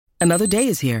Another day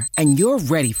is here, and you're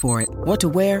ready for it. What to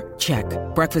wear? Check.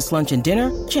 Breakfast, lunch, and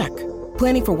dinner? Check.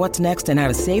 Planning for what's next and how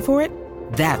to save for it?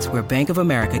 That's where Bank of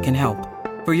America can help.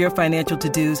 For your financial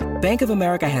to-dos, Bank of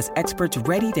America has experts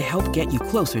ready to help get you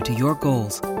closer to your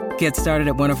goals. Get started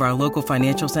at one of our local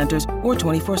financial centers or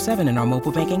 24/7 in our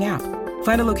mobile banking app.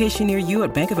 Find a location near you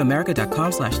at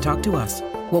bankofamerica.com/talktous.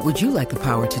 What would you like the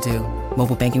power to do?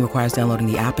 Mobile banking requires downloading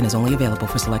the app and is only available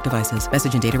for select devices.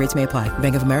 Message and data rates may apply.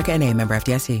 Bank of America N.A., member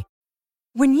FDIC.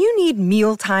 When you need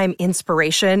mealtime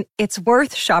inspiration, it's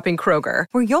worth shopping Kroger,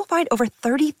 where you'll find over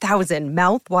 30,000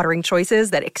 mouth-watering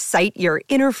choices that excite your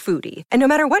inner foodie. And no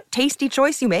matter what tasty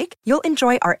choice you make, you'll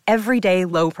enjoy our everyday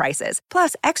low prices,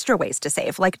 plus extra ways to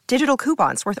save, like digital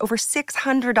coupons worth over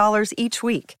 $600 each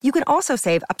week. You can also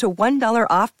save up to $1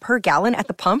 off per gallon at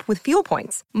the pump with fuel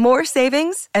points. More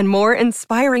savings and more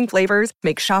inspiring flavors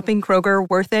make shopping Kroger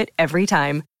worth it every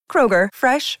time. Kroger,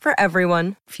 fresh for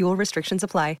everyone. Fuel restrictions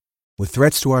apply. With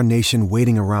threats to our nation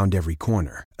waiting around every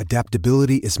corner,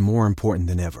 adaptability is more important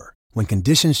than ever. When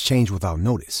conditions change without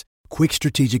notice, quick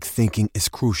strategic thinking is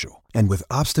crucial. And with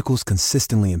obstacles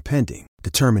consistently impending,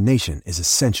 determination is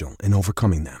essential in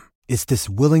overcoming them. It's this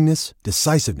willingness,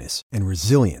 decisiveness, and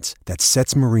resilience that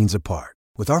sets Marines apart.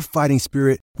 With our fighting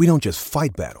spirit, we don't just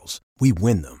fight battles, we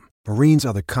win them. Marines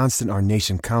are the constant our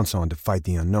nation counts on to fight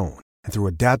the unknown. And through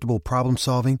adaptable problem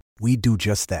solving, we do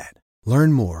just that.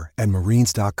 Learn more at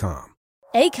marines.com.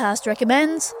 Acast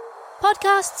recommends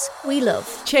podcasts we love.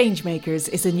 Changemakers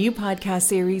is a new podcast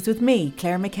series with me,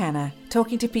 Claire McKenna,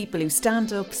 talking to people who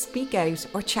stand up, speak out,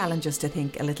 or challenge us to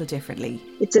think a little differently.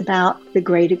 It's about the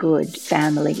greater good,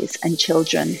 families and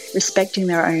children, respecting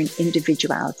their own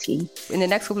individuality. In the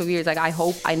next couple of years, I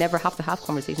hope I never have to have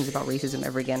conversations about racism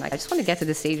ever again. I just want to get to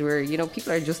the stage where,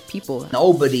 people are just people.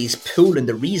 Nobody's pooling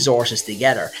the resources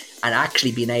together and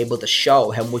actually being able to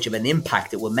show how much of an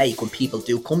impact it will make when people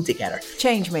do come together.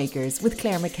 Changemakers with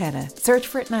Claire McKenna. Search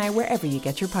for it now wherever you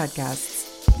get your podcasts.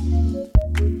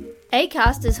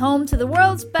 Acast is home to the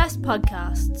world's best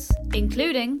podcasts,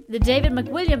 including the David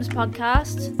McWilliams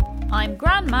podcast, I'm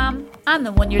Grandmam, and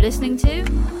the one you're listening to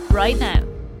right now.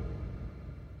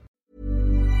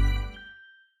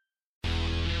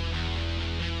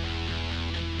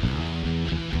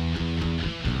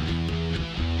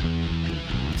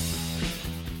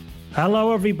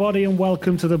 Hello everybody and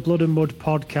welcome to the Blood and Mud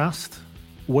podcast.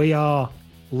 We are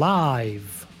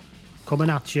live, coming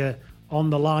at you on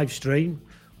the live stream,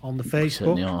 on the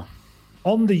Facebook,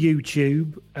 on the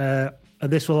YouTube, and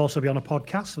this will also be on a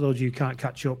podcast for those of you who can't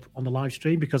catch up on the live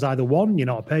stream, because either one, you're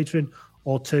not a patron,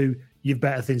 or two, you've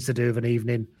better things to do of an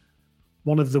evening.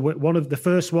 One of the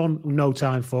first one, no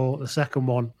time for. The second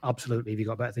one, absolutely, if you've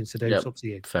got better things to do, it's up to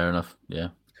you. Fair enough, yeah.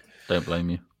 Don't blame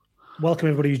you. Welcome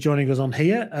everybody who's joining us on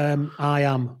here. I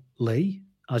am Lee,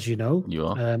 as you know. You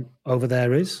are. Over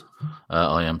there is.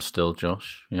 I am still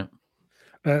Josh, yeah.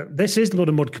 This is the Blood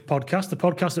and Mud podcast, the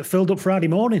podcast that filled up Friday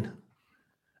morning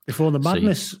before the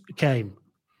madness came.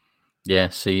 Yeah,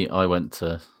 see, I went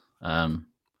to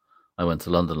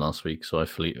London last week, so I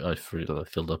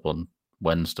filled up on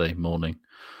Wednesday morning,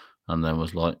 and then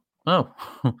was like, oh,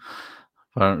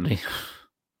 apparently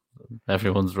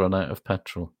everyone's run out of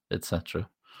petrol, etc.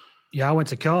 Yeah, I went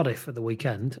to Cardiff at the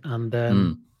weekend, and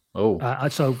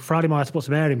so Friday morning I put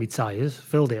some air in my tyres,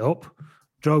 filled it up,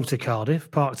 drove to Cardiff,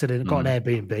 parked it in, got an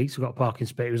Airbnb, so got a parking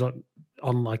space. It was on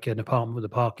an apartment with a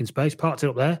parking space, parked it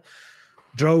up there,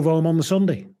 drove home on the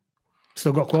Sunday.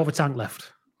 Still got quarter tank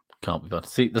left. Can't be bad.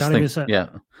 See, this thing, yeah.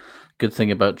 Good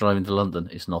thing about driving to London,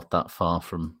 it's not that far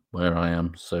from where I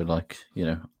am. So,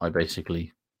 I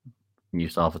basically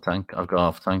used half a tank. I've got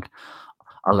half a tank.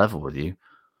 I'll level with you.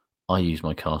 I use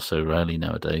my car so rarely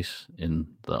nowadays in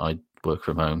that I work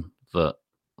from home that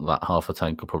half a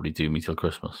tank will probably do me till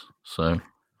Christmas. So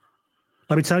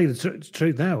let me tell you the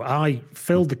truth now. I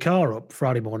filled the car up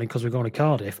Friday morning because we're going to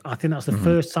Cardiff. I think that's the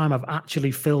first time I've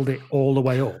actually filled it all the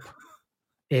way up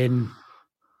in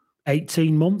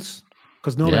 18 months.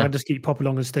 Because normally I just keep popping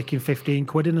along and sticking 15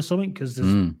 quid in or something because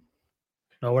there's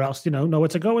nowhere else, nowhere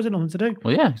to go, is it? Nothing to do.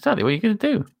 Well, yeah, exactly. What are you going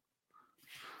to do?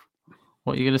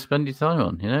 What are you going to spend your time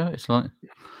on? It's like,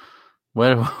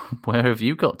 where have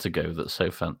you got to go that's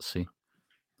so fancy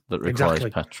that requires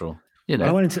petrol?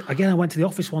 I went to the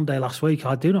office one day last week.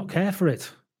 I do not care for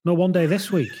it. No, one day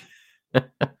this week.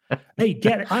 Hey,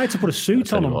 I had to put a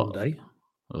suit on Monday.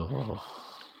 Oh.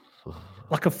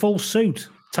 Like a full suit,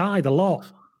 tie, the lot,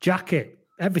 jacket,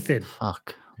 everything.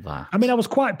 Fuck that. I mean, I was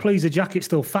quite pleased the jacket's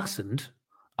still fastened.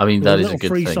 I mean, that is a good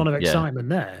thing. A little free son of excitement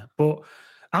there. But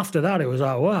after that, it was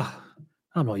like, wow,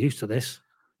 I'm not used to this.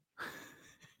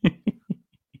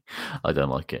 I don't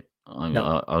like it. I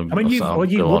mean, you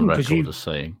wouldn't, because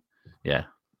saying Yeah.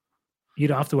 You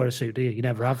don't have to wear a suit, do you? You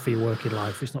never have for your working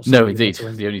life. It's not. No, indeed.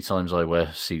 The only times I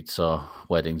wear suits are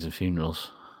weddings and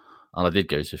funerals. And I did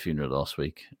go to a funeral last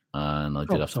week, and I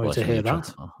did have to buy some new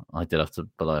trousers. I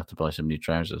had to buy some new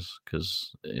trousers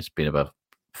because it's been about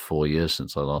 4 years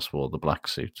since I last wore the black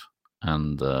suit,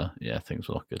 and things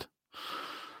were not good.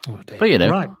 Oh, but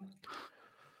right.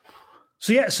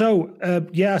 So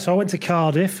I went to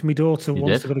Cardiff. My daughter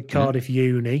wants to go to Cardiff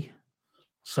Uni,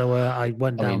 so I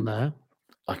went down there.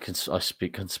 I can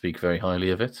speak very highly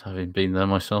of it, having been there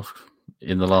myself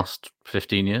in the last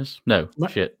 15 years. No,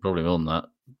 probably more than that.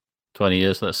 20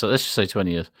 years. Let's just say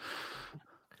 20 years.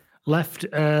 Left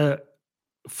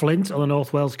Flint on the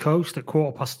North Wales coast at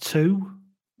 2:15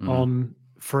 on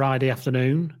Friday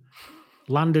afternoon.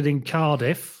 Landed in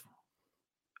Cardiff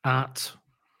at,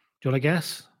 do you want to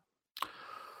guess?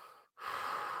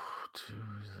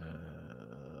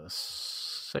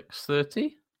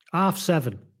 6:30?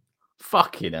 7:30.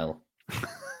 Fucking hell.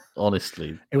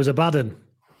 Honestly. It was a bad one.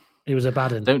 It was a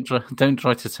bad one. Don't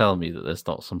try to tell me that there's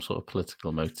not some sort of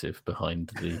political motive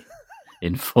behind the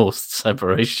enforced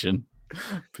separation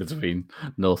between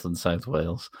North and South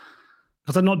Wales.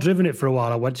 Because I'd not driven it for a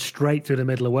while. I went straight through the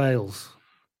middle of Wales.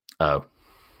 Oh.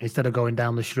 Instead of going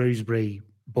down the Shrewsbury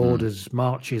borders,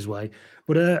 Marches way.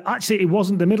 But actually, it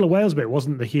wasn't the middle of Wales bit. It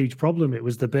wasn't the huge problem. It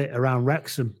was the bit around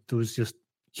Wrexham. There was just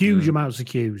huge amounts of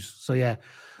queues. So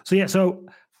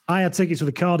I had tickets for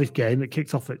the Cardiff game that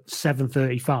kicked off at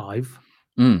 7:35.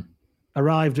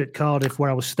 Arrived at Cardiff where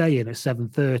I was staying at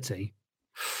 7:30.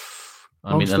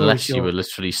 I mean, unless you were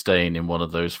literally staying in one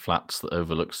of those flats that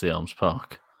overlooks the Arms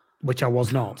Park. Which I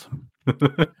was not.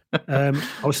 I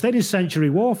was staying in Century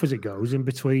Wharf, as it goes, in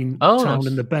between town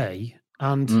and the bay.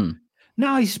 And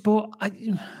nice, but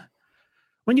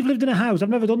when you've lived in a house, I've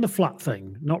never done the flat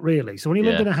thing, not really. So when you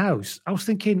lived in a house, I was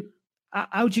thinking,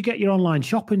 how'd you get your online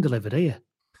shopping delivered here?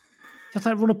 You have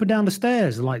to run up and down the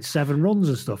stairs and like 7 runs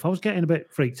and stuff. I was getting a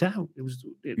bit freaked out.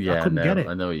 I couldn't get it.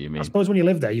 I know what you mean. I suppose when you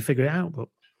live there, you figure it out. But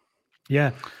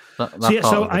yeah.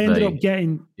 So I ended up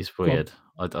getting... It's weird.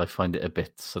 I find it a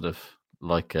bit sort of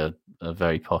like a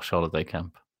very posh holiday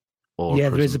camp.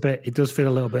 There is a bit. It does feel a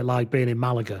little bit like being in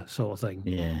Malaga sort of thing.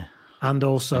 Yeah. And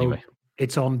also,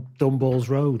 it's on Dunballs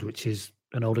Road, which is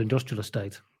an old industrial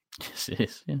estate. Yes, it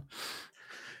is. Yeah.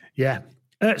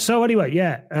 Yeah. So anyway,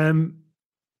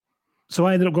 so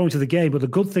I ended up going to the game, but the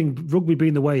good thing, rugby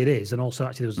being the way it is, and also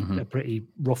actually there was a pretty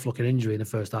rough-looking injury in the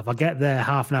first half. I get there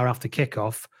half an hour after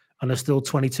kickoff, and there's still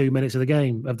 22 minutes of the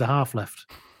game of the half left.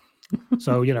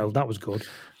 So, that was good.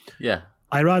 Yeah.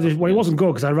 I arrived. It wasn't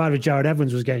good because I arrived as Jared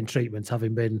Evans was getting treatment,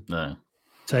 having been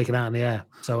taken out in the air.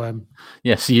 So,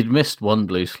 so you'd missed one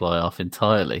Blues fly-off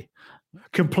entirely.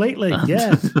 Completely,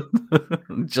 yeah.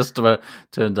 Just about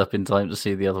turned up in time to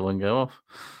see the other one go off.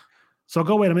 So I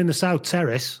go in. I'm in the South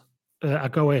Terrace. I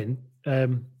go in.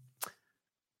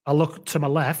 I look to my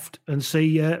left and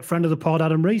see a friend of the pod,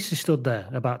 Adam Rees, is stood there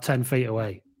about 10 feet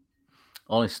away.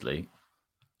 Honestly,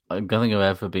 I don't think I've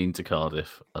ever been to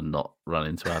Cardiff and not run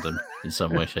into Adam in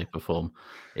some way, shape or form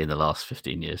in the last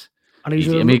 15 years. And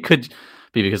it could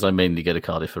be because I mainly go to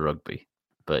Cardiff for rugby,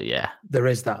 but yeah. There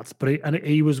is that. But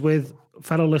he was with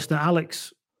fellow listener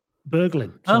Alex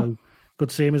Berglin. So good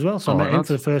to see him as well. So I met him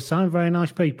for the first time. Very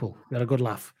nice people. We had a good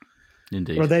laugh.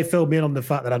 Indeed. Well, they filled me in on the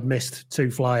fact that I'd missed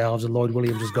 2 fly-halves and Lloyd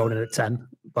Williams was going in at 10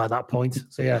 by that point.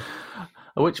 So, yeah.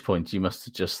 At which point you must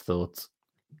have just thought,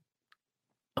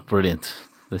 brilliant.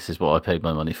 This is what I paid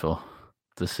my money for,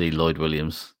 to see Lloyd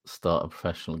Williams start a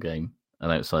professional game,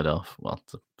 an outside half. Well,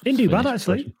 didn't do bad,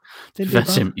 actually.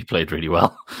 He played really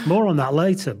well. More on that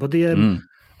later. But the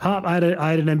I had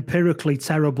an empirically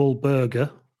terrible burger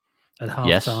at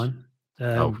half time.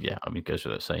 It goes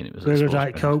without saying it was burger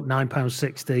Diet Coke,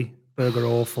 £9.60. Burger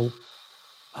awful.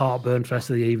 Heartburn for the rest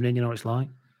of the evening, you know what it's like.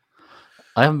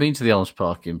 I haven't been to the Arms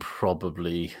Park in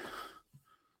probably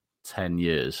 10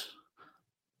 years.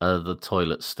 Are the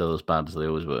toilets still as bad as they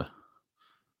always were?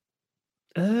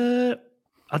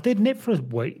 I did nip for a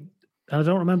week, and I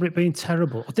don't remember it being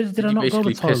terrible. Did I not go to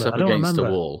the toilet? Piss up I don't against remember. The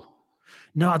wall?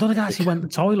 No, I don't think I actually went to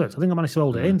the toilet. I think I managed to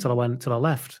hold it in till I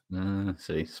left.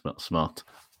 See, smart.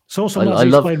 So someone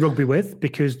he's played rugby with,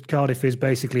 because Cardiff is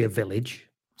basically a village.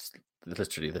 It's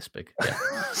literally this big. Yeah.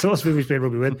 So people he's played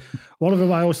rugby with. One of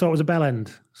them I always thought was a bell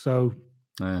end. So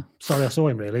sorry I saw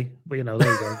him really, but there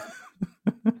you go.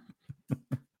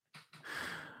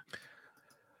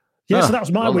 So that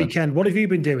was my weekend. What have you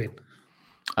been doing?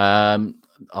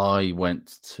 I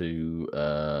went to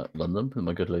London with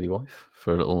my good lady wife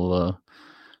for a little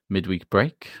midweek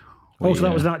break. So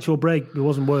that was an actual break. It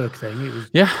wasn't work thing. It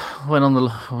was went on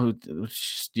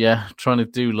trying to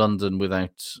do London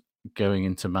without going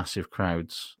into massive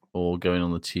crowds or going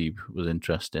on the tube was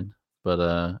interesting.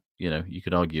 But, you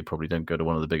could argue you probably don't go to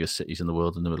one of the biggest cities in the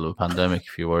world in the middle of a pandemic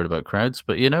if you're worried about crowds.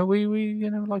 But, we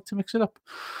like to mix it up.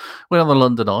 Went on the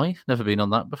London Eye. Never been on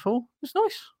that before. It's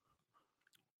nice.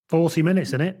 40 minutes,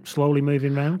 isn't it? Slowly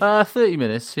moving round. 30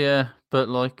 minutes, yeah. But,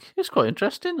 it's quite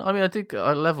interesting. I mean,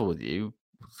 I level with you.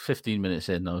 15 minutes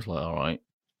in, I was like, all right,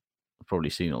 I've probably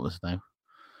seen all this now.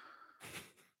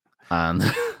 And,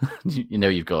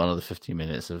 you've got another 15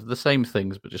 minutes of the same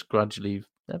things, but just gradually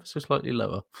ever so slightly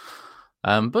lower.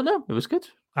 But no, it was good.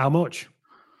 How much?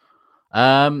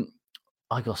 I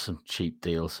got some cheap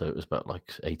deals, so it was about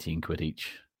 18 quid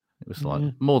each. It was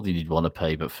more than you'd want to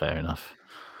pay, but fair enough.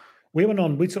 We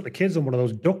took the kids on one of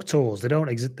those duck tours. They don't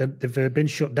exist. They've been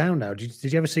shut down now. Did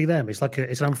you ever see them? It's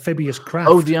it's an amphibious craft.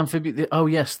 Oh, the amphibious. Oh,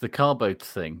 yes, the car boat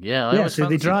thing. Yeah. So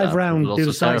they drive around, do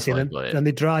the sightseeing, and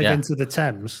they drive into the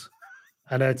Thames,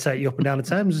 and they'd take you up and down the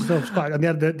Thames and stuff. And they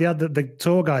had the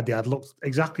tour guide they had looked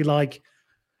exactly like.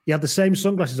 He had the same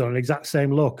sunglasses on, an exact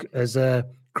same look as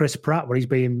Chris Pratt when he's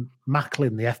being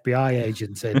Macklin, the FBI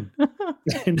agent in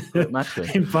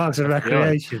Parks and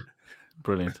Recreation.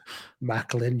 Brilliant.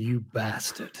 Macklin, you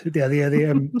bastard.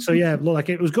 So, look,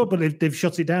 it was good, but they've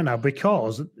shut it down now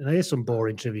because, and here's some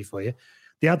boring trivia for you,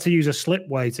 they had to use a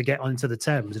slipway to get onto the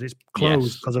Thames, and it's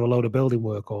closed because of a load of building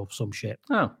work or some shit.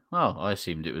 Oh, I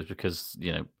assumed it was because,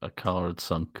 a car had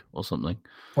sunk or something.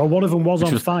 Well, one of them was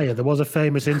on fire. There was a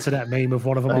famous internet meme of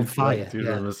one of them on fire. I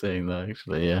remember seeing that,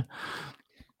 actually, yeah.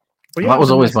 But that was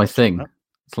always my thing.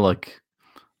 It's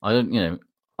I don't,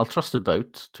 I'll trust a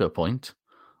boat to a point.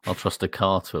 I'll trust a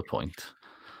car to a point.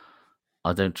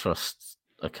 I don't trust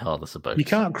a car that's a boat. You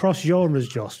can't cross genres,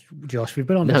 Josh. We've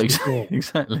been on this before.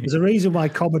 Exactly. There's a reason why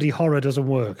comedy horror doesn't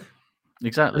work.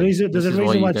 Exactly. There's a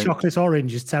reason why Chocolate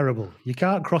Orange is terrible. You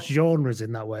can't cross genres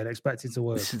in that way and expect it to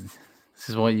work. This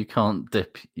is why you can't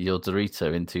dip your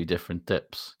Dorito in 2 different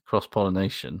dips.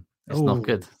 Cross-pollination. It's not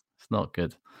good. It's not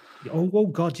good. Oh,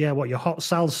 God, yeah. What, your hot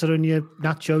salsa and your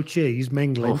nacho cheese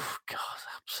mingling? Oh, God.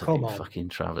 Absolute fucking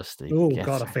travesty. Oh,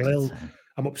 God, I feel ill.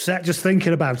 I'm upset just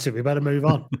thinking about it. We better move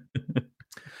on.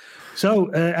 So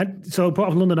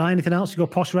apart from London Eye, anything else? You go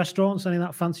posh restaurants, any of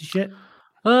that fancy shit?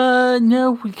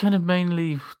 No, we kind of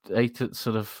mainly ate at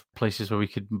sort of places where we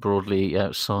could broadly eat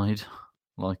outside,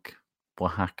 like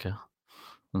Oaxaca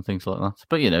and things like that.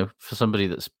 But, for somebody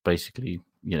that's basically,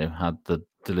 had the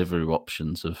delivery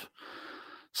options of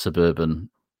suburban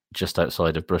just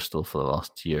outside of Bristol for the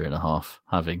last year and a half,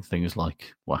 having things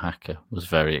like Oaxaca was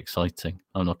very exciting.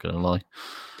 I'm not going to lie.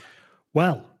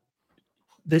 Well,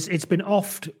 it's been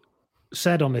oft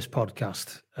said on this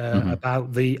podcast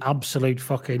about the absolute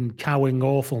fucking cowing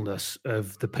awfulness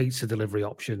of the pizza delivery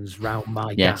options round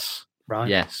my gap, right?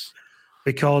 Yes.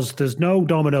 Because there's no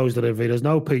Domino's delivery, there's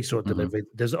no Pizza Hut delivery,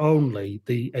 there's only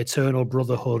the eternal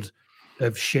brotherhood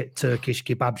of shit Turkish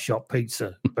kebab shop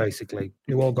pizza, basically,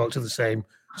 who all go to the same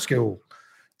school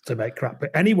to make crap. But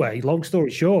anyway, long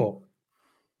story short,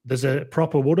 there's a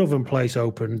proper wood oven place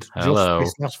opened just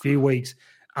this last few weeks,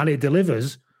 and it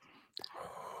delivers.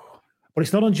 But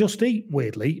it's not on Just Eat,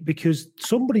 weirdly, because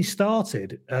somebody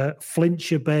started a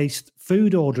Flincher-based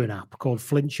food ordering app called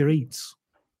Flincher Eats.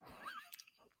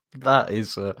 That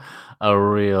is a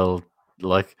real,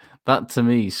 that to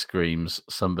me screams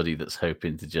somebody that's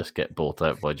hoping to just get bought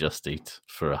out by Just Eat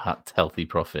for a healthy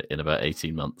profit in about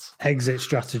 18 months. Exit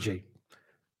strategy.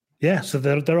 Yeah, so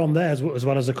they're on there as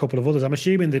well as a couple of others. I'm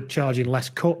assuming they're charging less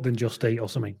cut than Just Eat or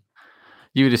something.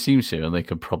 You would assume so, and they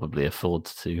could probably afford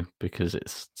to because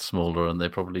it's smaller and they're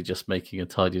probably just making a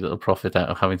tidy little profit out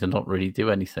of having to not really do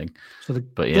anything. So the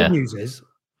good news is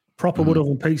proper wood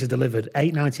oven pizza delivered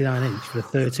 $8.99 each for a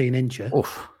 13-incher.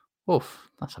 Oof,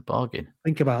 that's a bargain.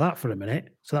 Think about that for a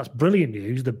minute. So that's brilliant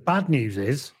news. The bad news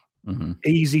is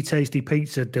easy, tasty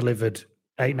pizza delivered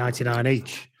 $8.99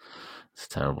 each. It's a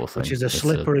terrible thing. Which is a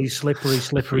slippery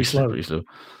slope.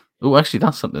 Oh, actually,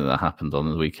 that's something that happened on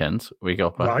the weekend. We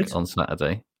got back on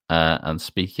Saturday, and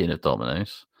speaking of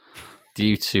Domino's,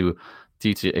 due to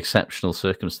exceptional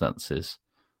circumstances,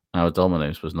 our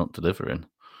Domino's was not delivering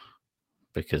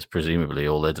because presumably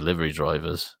all their delivery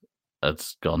drivers had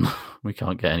gone, we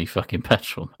can't get any fucking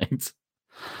petrol, mate.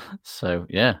 So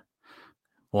yeah,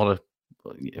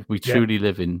 we truly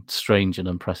live in strange and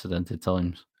unprecedented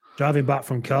times. Driving back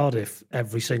from Cardiff,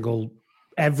 every single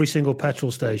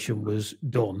petrol station was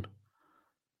done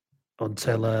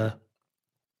until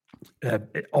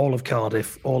all of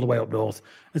Cardiff, all the way up north.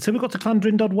 Until we got to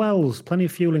Clandrindod Wells. Plenty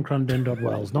of fuel in Clandrindod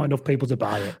Wells. Not enough people to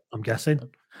buy it, I'm guessing.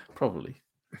 Probably.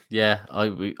 Yeah,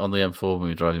 on the M4 when we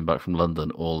were driving back from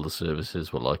London, all the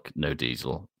services were like no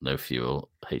diesel, no fuel,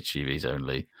 HGVs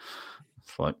only.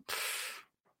 It's like,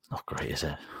 not great, is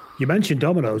it? You mentioned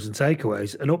Domino's and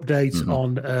takeaways. An update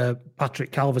on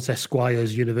Patrick Calvert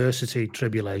Esquire's university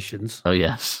tribulations. Oh,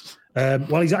 yes.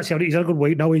 Well, he's had a good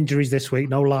week. No injuries this week.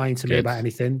 No lying to me about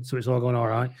anything. So it's all going all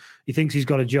right. He thinks he's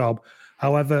got a job.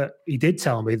 However, he did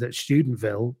tell me that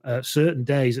Studentville, certain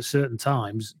days at certain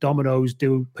times, Domino's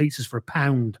do pizzas for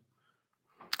 £1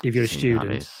 if you're a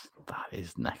student. That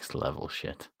is next level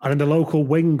shit. And in the local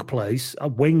wing place, a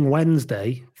Wing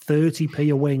Wednesday,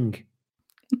 30p a wing.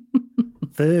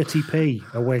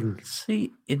 30p a wing.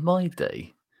 See, in my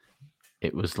day,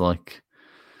 it was like,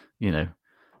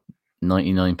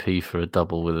 99p for a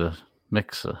double with a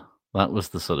mixer. That was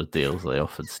the sort of deals they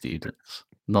offered students.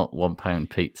 Not £1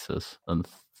 pizzas and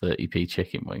 30p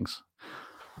chicken wings.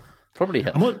 Probably,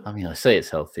 I say it's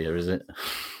healthier, is it?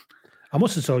 I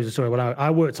must have told you the story when I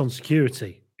worked on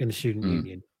security in the student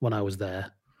union when I was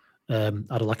there. I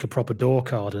had like a proper door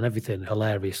card and everything,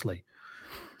 hilariously.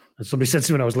 And somebody said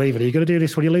to me when I was leaving, "Are you going to do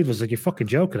this when you leave?" I was like, "You're fucking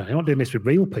joking. I'm not doing this with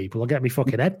real people. I'll get me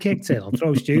fucking head kicked in. I'll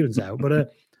throw students out."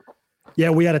 But yeah,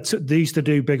 we had they used to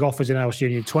do big offers in our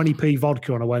union. 20p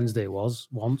vodka on a Wednesday it was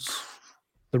once.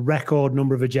 The record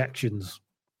number of ejections.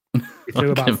 We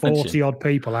threw about 40 odd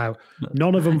people out.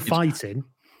 None of them fighting.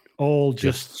 All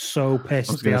just so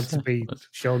pissed they had to be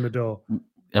shown the door.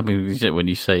 I mean, when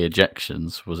you say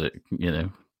ejections, was it,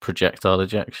 projectile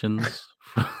ejections?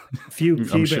 few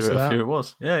bits of that. It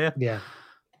was. Yeah.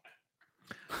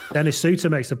 Dennis Suter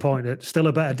makes the point that still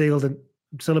a better deal than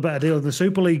the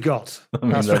Super League got.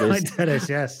 That's right, Dennis.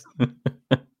 Yes.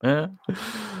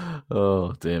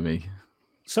 Oh dear me.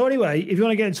 So anyway, if you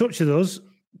want to get in touch with us,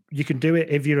 you can do it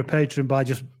if you're a patron by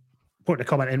just putting a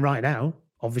comment in right now,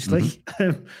 obviously.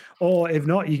 Or if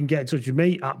not, you can get in touch with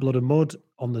me at Blood and Mud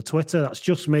on the Twitter. That's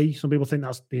just me. Some people think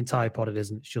that's the entire pod. It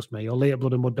isn't. It's just me. Or Lee at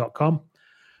bloodandmud.com.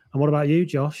 And what about you,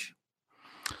 Josh?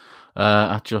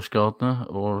 At Josh Gardner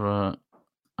or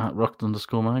at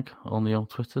Rucked_mag on the old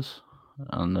Twitters.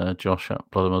 And Josh at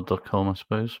bloodandmud.com, I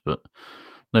suppose. But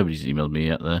nobody's emailed me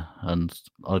yet there. And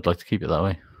I'd like to keep it that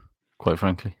way, quite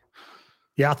frankly.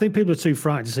 Yeah, I think people are too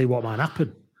frightened to see what might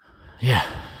happen. Yeah.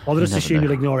 Or they just assume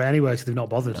you'll ignore it anyway, so they've not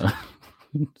bothered.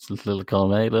 It's little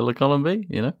column A, little column B,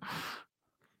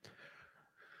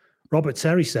 Robert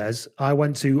Terry says, I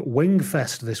went to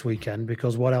Wingfest this weekend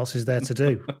because what else is there to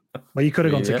do? Well, you could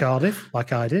have gone to Cardiff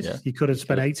like I did. Yeah. You could have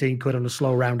spent 18 quid on a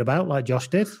slow roundabout like Josh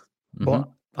did. But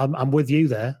I'm with you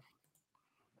there.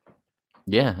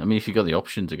 Yeah, I mean, if you got the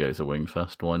option to go to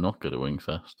Wingfest, why not go to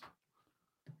Wingfest?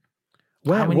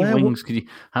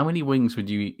 How many wings would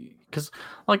you eat? Because,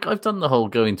 I've done the whole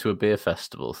going to a beer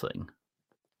festival thing.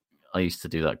 I used to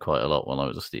do that quite a lot when I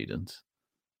was a student.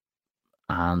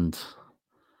 And,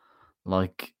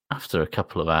 after a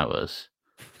couple of hours,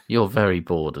 you're very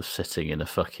bored of sitting in a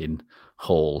fucking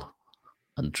hall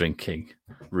and drinking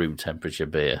room temperature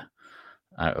beer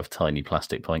out of tiny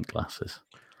plastic pint glasses.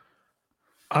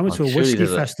 I went to a whiskey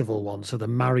festival once at the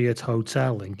Marriott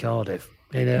Hotel in Cardiff,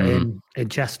 in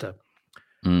Chester.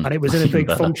 And it was in a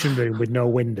big function room with no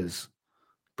windows.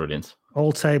 Brilliant.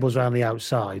 All tables around the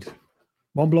outside.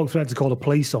 One bloke threatened to call the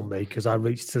police on me because I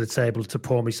reached to the table to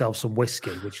pour myself some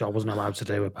whiskey, which I wasn't allowed to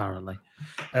do, apparently.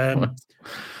 But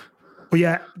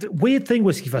yeah, the weird thing,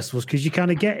 whiskey festivals, because you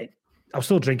kind of get... I was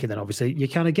still drinking then, obviously. You're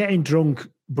kind of getting drunk,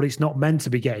 but it's not meant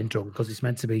to be getting drunk because it's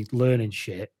meant to be learning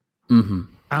shit.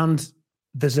 And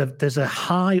there's a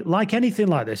high... Like anything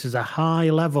like this, there's a high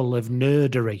level of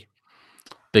nerdery.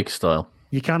 Big style.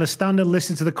 You kind of stand and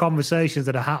listen to the conversations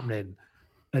that are happening.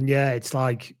 And it's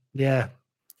like anything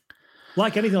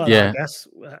like that, I guess.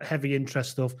 Heavy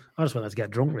interest stuff. I just went there to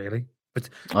get drunk, really. But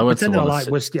I pretend I like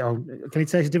whiskey. Can you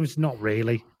taste the difference? Not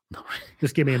really.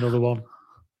 Just give me another one.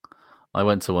 I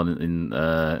went to one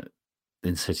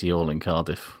in City Hall in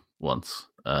Cardiff once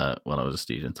when I was a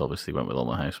student. Obviously, went with all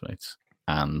my housemates.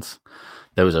 And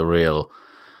there was a real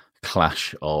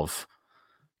clash of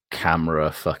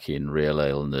camera fucking real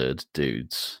ale nerd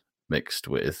dudes mixed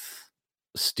with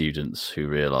students who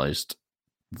realised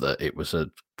that it was a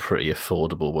pretty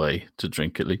affordable way to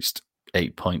drink at least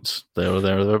 8 pints there or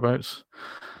thereabouts.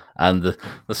 And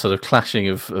the sort of clashing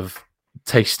of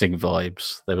tasting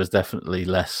vibes, there was definitely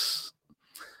less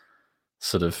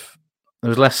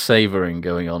savouring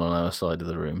going on our side of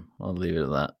the room. I'll leave it at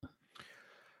that.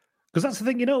 Because that's the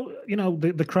thing,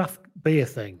 the craft beer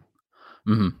thing.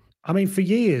 I mean, for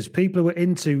years, people were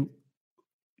into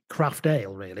craft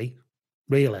ale, really.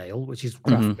 Real ale, which is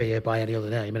craft beer by any other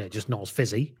name, and just not as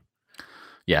fizzy.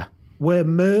 Yeah. Were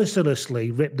mercilessly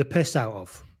ripped the piss out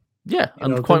of. Yeah,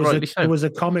 and quite rightly so. There was a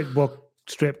comic book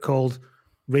strip called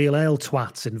Real Ale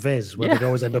Twats in Viz, where they'd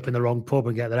always end up in the wrong pub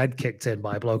and get their head kicked in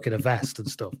by a bloke in a vest and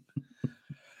stuff.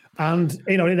 And,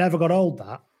 it never got old,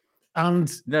 that.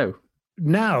 And no.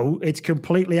 Now it's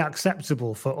completely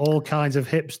acceptable for all kinds of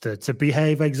hipster to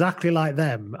behave exactly like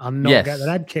them and not get their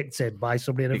head kicked in by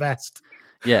somebody in a vest.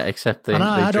 Yeah, except they. And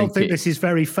I don't think this is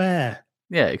very fair.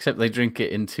 Yeah, except they drink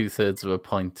it in 2/3 of a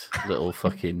pint, little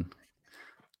fucking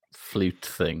flute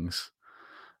things,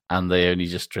 and they only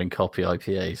just drink hoppy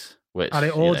IPAs. And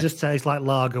it all just tastes like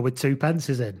lager with 2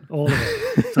 pences in, all of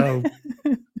it. So.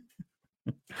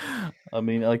 I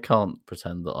mean, I can't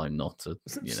pretend that I'm not a.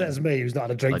 Says me, who's not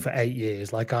had a drink for 8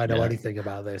 years. Like I know anything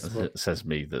about this. It says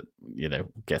me that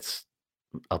gets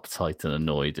uptight and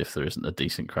annoyed if there isn't a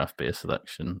decent craft beer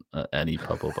selection at any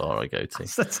pub or bar I go to.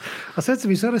 I said to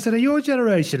my son, "Are your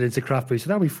generation into craft beer?" He said,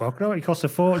 "No, we fuck. No, it costs a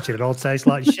fortune. It all tastes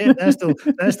like shit. They're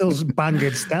still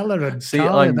banging Stella and see.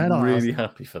 I'm really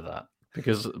happy for that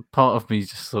because part of me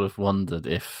just sort of wondered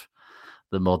if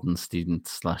the modern student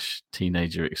 /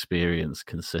 teenager experience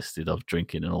consisted of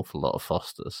drinking an awful lot of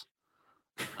Fosters.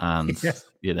 And,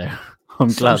 I'm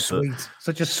glad that...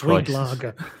 Such a sweet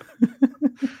lager.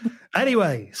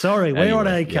 Anyway, sorry, we're on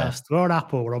Acast, we're on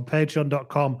Apple, we're on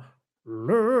patreon.com.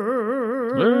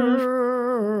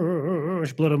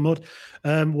 Blood and Mud,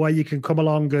 where you can come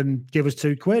along and give us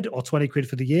 £2 or 20 quid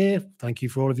for the year. Thank you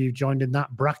for all of you joined in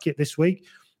that bracket this week.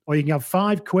 Or you can have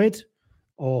 5 quid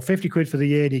or 50 quid for the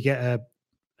year and you get a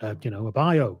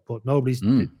bio, but nobody's.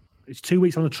 It's 2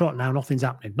 weeks on the trot now. Nothing's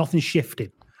happening. Nothing's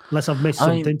shifting. Unless I've missed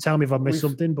something. Tell me if I've missed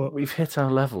something. But we've hit our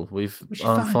level.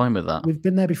 I'm fine with that. We've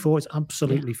been there before. It's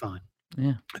absolutely fine.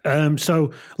 Yeah.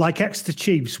 So, like Exeter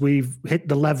Chiefs, we've hit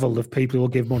the level of people who will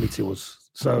give money to us.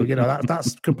 So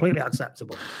that's completely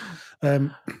acceptable.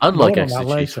 Unlike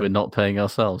Exeter Chiefs, we're not paying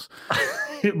ourselves.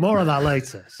 More on that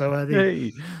later. So,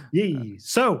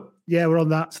 So, we're on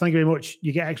that. So thank you very much.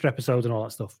 You get extra episodes and all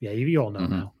that stuff. Yeah, you all know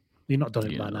now. You've not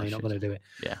done it by now. You're not going to do it.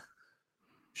 Yeah.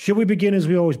 Should we begin as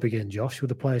we always begin, Josh, with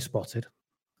the player spotted?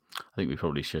 I think we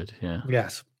probably should, yeah.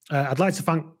 Yes. I'd like to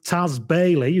thank Taz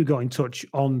Bailey, who got in touch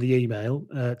on the email,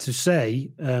 to say,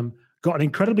 got an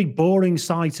incredibly boring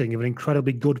sighting of an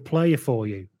incredibly good player for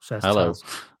you, says Hello. Taz.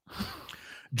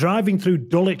 Driving through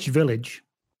Dulwich Village,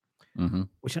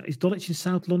 which is Dulwich in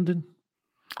South London?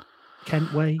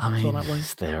 Kent Way? I mean, that way?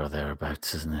 It's there or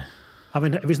thereabouts, isn't it? I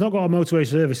mean, if it's not got motorway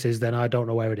services, then I don't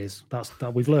know where it is.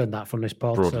 We've learned that from this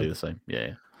pod. Broadly the same,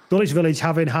 yeah. Dulwich Village,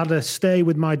 having had a stay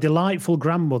with my delightful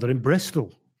grandmother in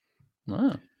Bristol.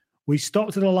 Wow. We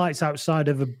stopped at the lights outside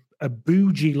of a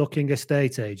bougie-looking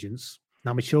estate agent's.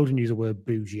 Now, my children use the word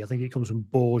bougie. I think it comes from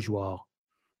bourgeois.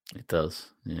 It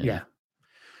does, yeah.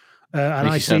 And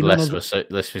I sound less of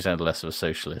a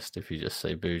socialist if you just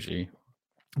say bougie,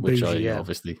 which I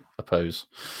obviously oppose.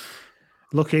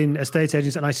 Looking estate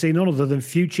agents, and I see none other than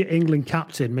future England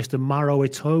captain, Mr. Maro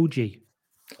Itoje.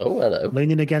 Oh, hello.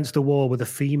 Leaning against the wall with a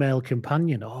female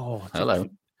companion. Oh, hello.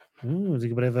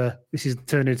 This is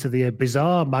turned into the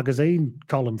Bizarre magazine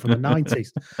column from the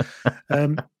 90s.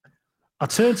 I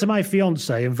turned to my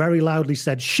fiance and very loudly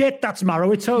said, "Shit, that's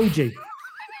Maro Itoje."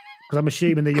 Because I'm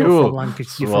assuming that you're from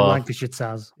Lancashire,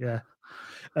 Taz. Yeah.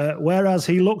 Whereas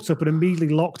he looked up and immediately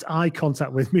locked eye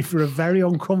contact with me for a very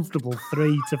uncomfortable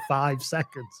 3 to 5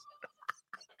 seconds.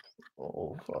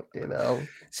 Oh, fucking hell.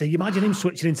 So you imagine him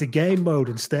switching into game mode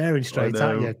and staring straight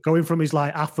at you, going from his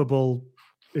affable,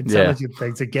 intelligent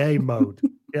thing to game mode.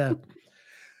 Yeah.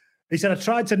 He said, I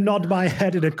tried to nod my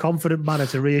head in a confident manner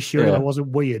to reassure him I wasn't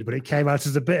weird, but it came out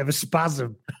as a bit of a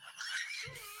spasm.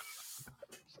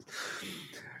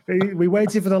 We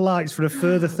waited for the lights for a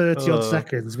further 30-odd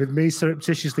seconds, with me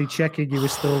surreptitiously checking you were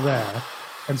still there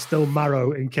and still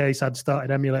Maro in case I'd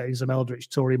started emulating some eldritch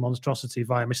Tory monstrosity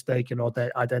via mistaken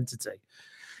identity.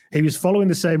 He was following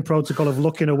the same protocol of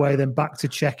looking away, then back to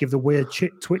check if the weird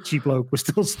twitchy bloke was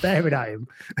still staring at him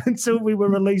until we were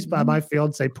released by my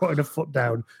fiance putting a foot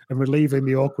down and relieving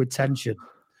the awkward tension.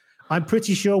 I'm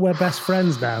pretty sure we're best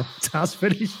friends now. Taz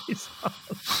finishes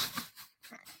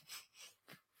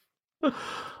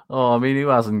Oh, I mean, who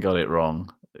hasn't got it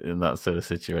wrong in that sort of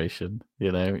situation?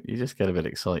 You just get a bit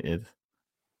excited.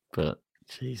 But,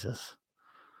 Jesus.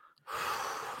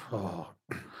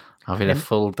 Having a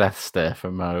full death stare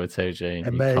from Maro Itoje,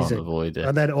 and you can't avoid it.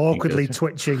 And then awkwardly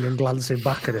twitching and glancing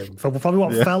back at him for probably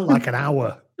what felt like an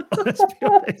hour. Let's be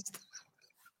honest.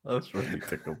 That's really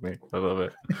tickled me. I love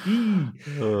it.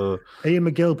 Ian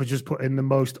McGilp has just put in the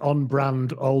most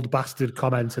on-brand old bastard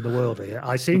comment in the world here.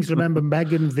 I seem to remember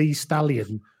Megan Thee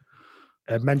Stallion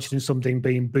mentioning something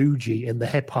being bougie in the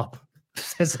hip-hop,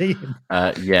 says Ian.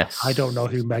 Yes. I don't know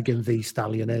who Megan Thee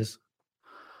Stallion is.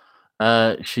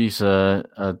 She's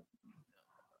a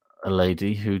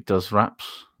lady who does raps.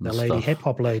 The lady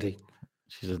hip-hop lady.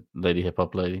 She's a lady hip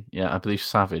hop lady. Yeah, I believe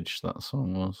Savage that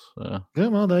song was. Yeah,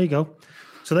 well, there you go.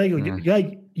 So there you go. Yeah,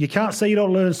 you can't say you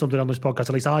don't learn something on this podcast. At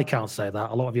least I can't say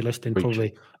that. A lot of you listening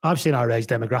probably. I've seen our age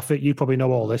demographic. You probably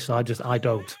know all this. I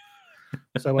don't.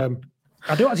 So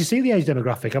I don't actually see the age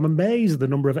demographic. I'm amazed at the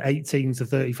number of 18 to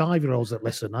 35-year-olds that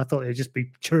listen. I thought it'd just be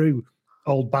true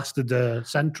old bastard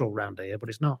central round here, but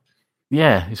it's not.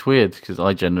 Yeah, it's weird because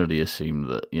I generally assume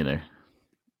that, you know,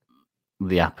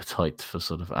 the appetite for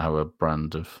sort of our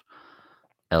brand of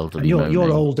elderly.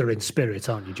 You're older in spirit,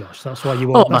 aren't you, Josh? That's why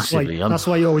you. Massively. That's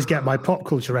why you always get my pop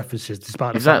culture references,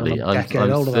 despite exactly. The fact that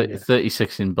I'm older than you.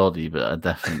 36 in body, but I'm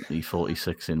definitely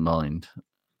 46 in mind,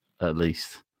 at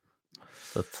least.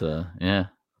 But yeah,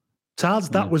 Taz,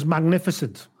 that was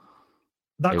magnificent.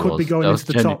 That could be going into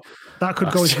the top. That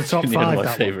could go into the top 5.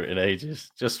 My favourite in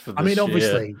ages. Just for.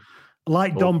 Obviously.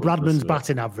 Like Don Bradman's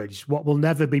batting average, what will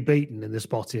never be beaten in the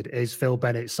Spotted is Phil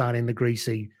Bennett signing the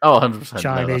greasy 100%.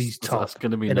 Chinese top. That's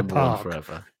going to be in number a park. 1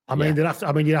 forever.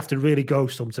 You'd have to really go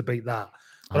some to beat that.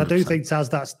 But 100%. I do think,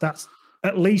 Taz, that's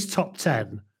at least top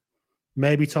 10,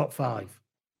 maybe top 5.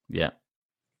 Yeah.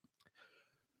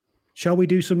 Shall we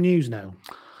do some news now?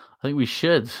 I think we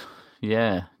should.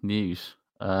 Yeah, news.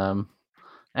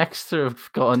 Exeter have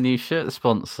got a new shirt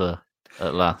sponsor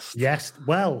at last. Yes,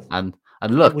 well.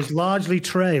 And look, it was largely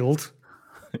trailed.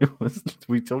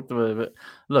 We talked about it.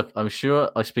 Look, I'm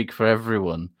sure I speak for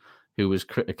everyone who was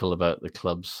critical about the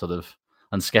club's sort of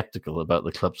and skeptical about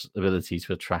the club's ability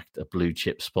to attract a blue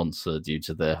chip sponsor due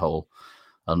to their whole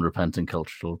unrepentant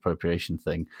cultural appropriation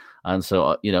thing. And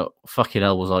so, fucking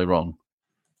hell was I wrong.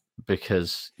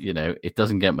 Because, it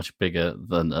doesn't get much bigger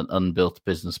than an unbuilt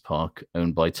business park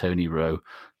owned by Tony Rowe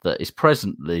that is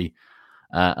presently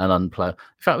an unplowed. In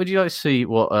fact, would you like to see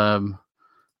what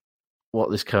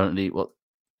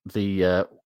the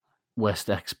West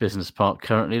X Business Park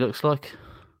currently looks like?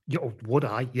 Would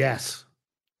I? Yes.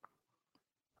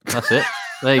 That's it.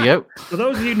 There you go. For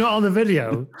those of you not on the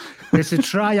video, it's a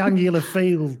triangular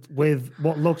field with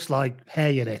what looks like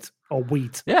hay in it, or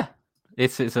wheat. Yeah.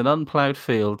 It's an unploughed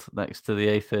field next to the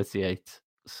A38.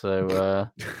 So,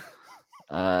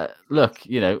 look,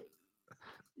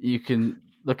 you can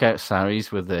look out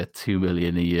Sarries with their $2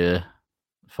 million a year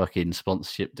fucking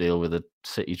sponsorship deal with a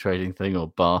City trading thing, or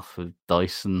Bath with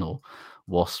Dyson, or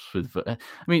Wasps with. I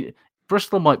mean,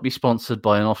 Bristol might be sponsored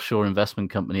by an offshore investment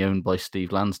company owned by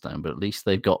Steve Lansdowne, but at least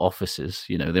they've got offices.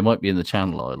 They might be in the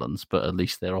Channel Islands, but at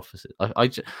least they're offices. I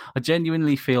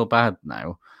genuinely feel bad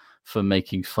now for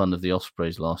making fun of the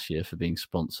Ospreys last year for being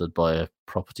sponsored by a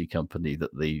property company that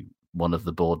one of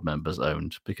the board members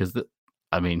owned, because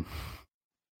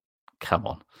come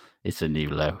on, it's a new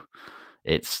low.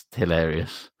 It's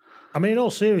hilarious. In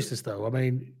all seriousness, though,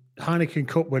 Heineken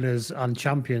Cup winners and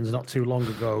champions not too long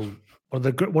ago. One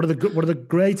of the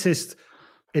greatest,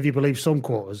 if you believe some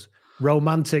quarters,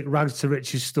 romantic rags to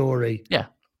riches story. Yeah,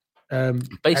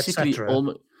 basically,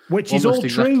 which is all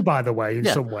true, by the way, in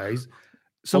some ways.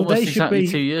 So almost they should exactly be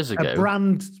 2 years ago. A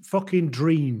brand fucking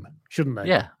dream, shouldn't they?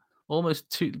 Yeah.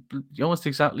 Almost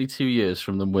exactly 2 years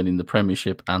from them winning the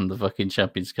Premiership and the fucking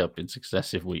Champions Cup in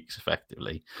successive weeks,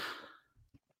 effectively.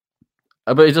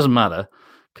 But it doesn't matter,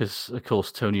 because, of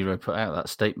course, Tony Rowe put out that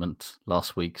statement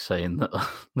last week saying that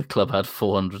the club had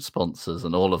 400 sponsors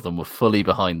and all of them were fully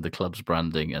behind the club's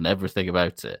branding and everything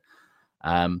about it.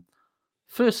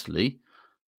 Firstly,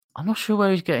 I'm not sure where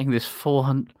he's getting this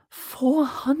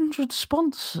 400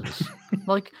 sponsors.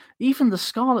 Like, even the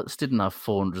Scarlets didn't have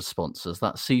 400 sponsors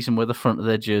that season where the front of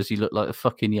their jersey looked like the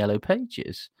fucking Yellow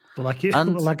Pages. Like it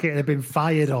had been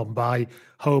fired on by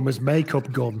Homer's makeup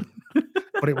gun.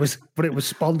 but it was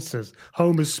sponsors.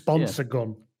 Homer's sponsor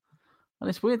gun. And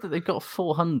it's weird that they've got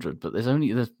 400, but there's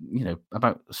only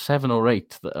about 7 or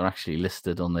 8 that are actually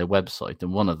listed on their website,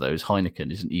 and one of those,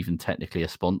 Heineken, isn't even technically a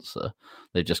sponsor.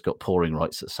 They've just got pouring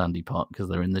rights at Sandy Park because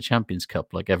they're in the Champions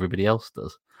Cup like everybody else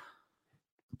does.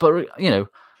 But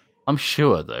I'm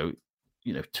sure though,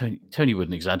 Tony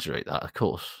wouldn't exaggerate that, of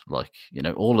course. Like,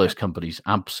 all those companies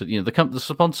absolutely, the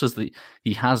sponsors that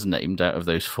he has named out of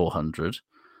those 400,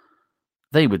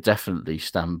 they would definitely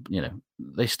stand.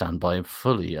 They stand by him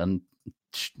fully. And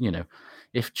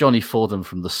if Johnny Fordham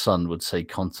from The Sun would say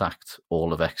contact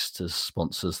all of Exeter's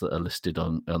sponsors that are listed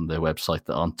on their website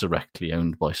that aren't directly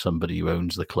owned by somebody who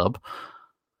owns the club,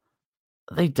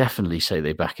 they definitely say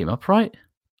they back him up, right?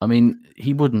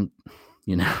 He wouldn't,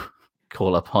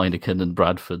 call up Heineken and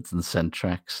Bradford's and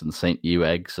Centrex and St. Hugh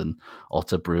Eggs and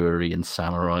Otter Brewery and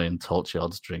Samurai and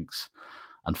Torchyard's Drinks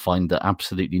and find that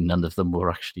absolutely none of them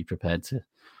were actually prepared to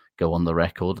go on the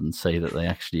record and say that they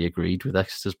actually agreed with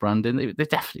Exeter's branding. They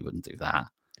definitely wouldn't do that.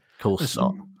 course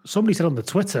not. Somebody said on the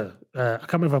Twitter, I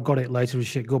can't remember if I've got it later in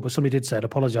shit good, but somebody did say, I'd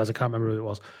apologise, I can't remember who it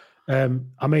was.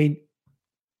 I mean,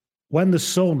 when the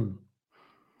sun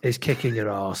is kicking your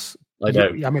ass,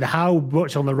 how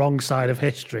much on the wrong side of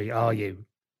history are you?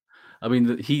 I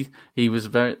mean, he was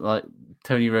very like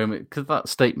Tony Rowe, because that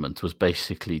statement was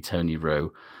basically Tony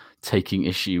Rowe taking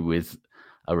issue with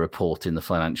a report in the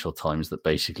Financial Times that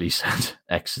basically said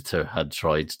Exeter had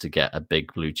tried to get a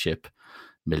big blue chip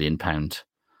 £1 million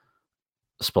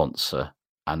sponsor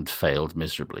and failed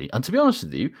miserably. And to be honest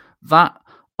with you, that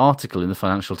article in the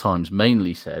Financial Times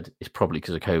mainly said it's probably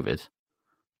because of COVID.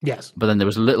 Yes. But then there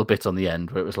was a little bit on the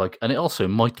end where it was like, and it also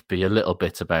might be a little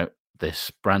bit about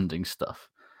this branding stuff.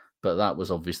 But that was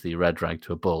obviously a red rag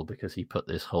to a bull because he put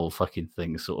this whole fucking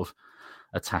thing sort of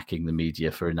attacking the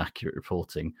media for inaccurate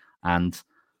reporting. And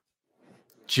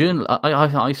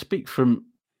I speak from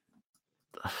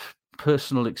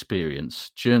personal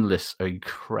experience. Journalists are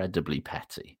incredibly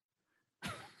petty.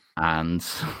 And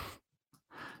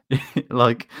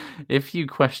like, if you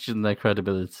question their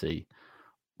credibility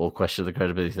or question the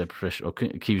credibility of their profession or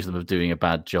accuse them of doing a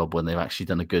bad job when they've actually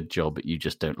done a good job, but you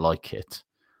just don't like it,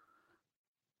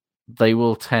 they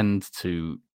will tend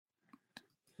to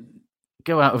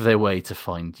go out of their way to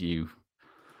find you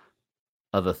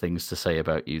other things to say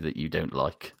about you that you don't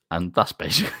like. And that's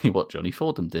basically what Johnny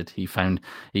Fordham did. He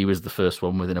was the first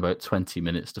one within about 20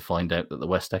 minutes to find out that the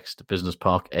West Exeter Business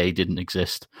Park, A, didn't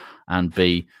exist, and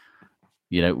B,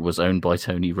 was owned by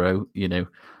Tony Rowe,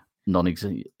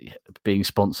 being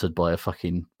sponsored by a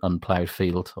fucking unploughed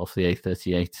field off the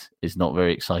A38 is not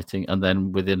very exciting. And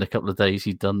then within a couple of days,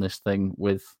 he'd done this thing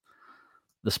with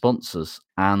the sponsors.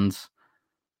 And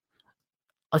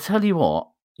I tell you what,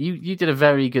 you did a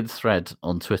very good thread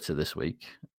on Twitter this week.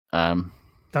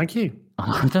 Thank you.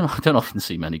 I don't often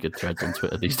see many good threads on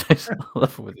Twitter these days. I'll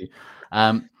level with you.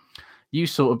 You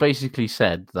sort of basically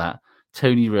said that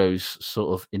Tony Rowe's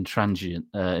sort of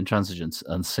intransigence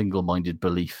and single-minded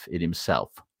belief in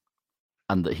himself,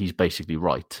 and that he's basically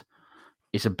right,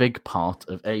 is a big part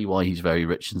of A, why he's very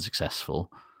rich and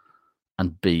successful,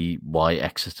 and B, why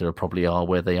Exeter probably are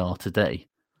where they are today.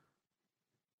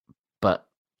 But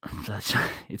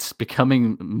it's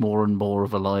becoming more and more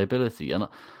of a liability. And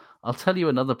I'll tell you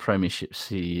another Premiership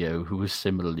CEO who was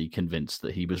similarly convinced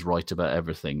that he was right about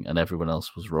everything and everyone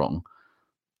else was wrong.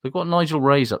 Look what Nigel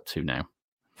Wray's up to now.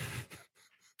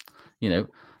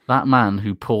 That man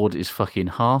who poured his fucking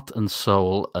heart and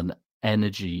soul and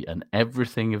energy and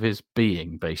everything of his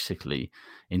being, basically,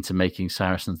 into making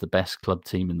Saracens the best club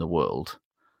team in the world.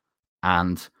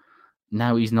 And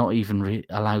now he's not even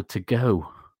allowed to go.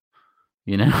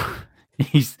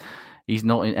 He's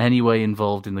not in any way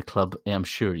involved in the club. I'm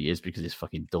sure he is because his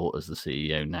fucking daughter's the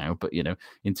CEO now. But,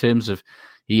 in terms of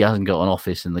he hasn't got an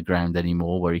office in the ground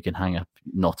anymore where he can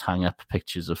not hang up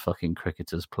pictures of fucking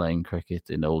cricketers playing cricket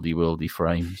in oldie-worldy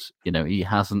frames. He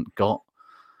hasn't got...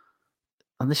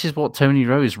 And this is what Tony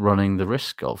Rowe is running the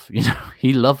risk of.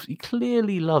 He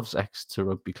clearly loves Exeter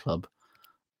Rugby Club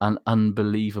an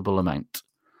unbelievable amount.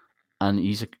 And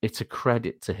it's a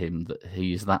credit to him that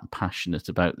he is that passionate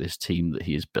about this team that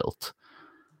he has built.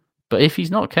 But if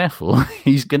he's not careful,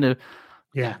 he's going to...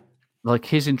 Yeah. Like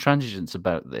his intransigence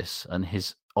about this and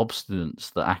his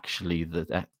obstinance that actually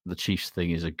the Chiefs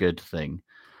thing is a good thing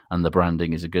and the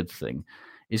branding is a good thing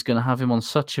is going to have him on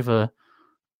such of a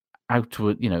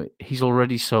outward... he's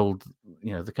already sold...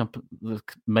 the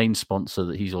main sponsor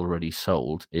that he's already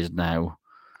sold is now,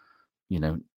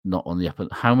 not on the upper.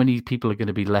 How many people are going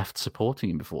to be left supporting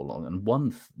him before long?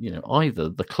 And either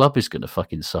the club is going to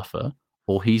fucking suffer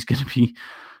or he's going to be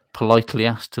politely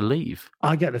asked to leave.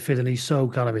 I get the feeling he's so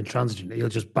kind of intransigent that he'll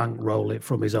just bankroll it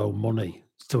from his own money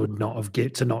to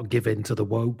not give in to the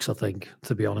wokes, I think,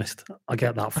 to be honest. I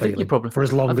get that feeling for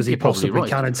as long as he possibly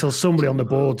can until somebody on the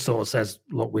board sort of says,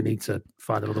 look, we need to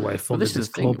find another way of funding this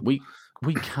club.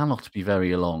 We cannot be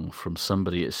very long from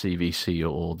somebody at CVC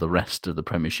or the rest of the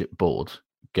Premiership board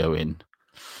going,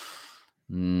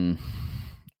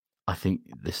 I think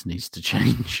this needs to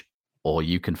change,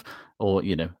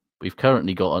 we've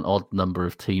currently got an odd number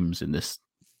of teams in this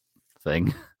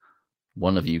thing.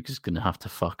 One of you is going to have to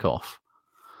fuck off,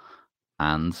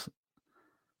 and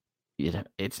I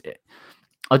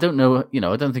don't know.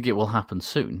 I don't think it will happen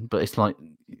soon, but it's like,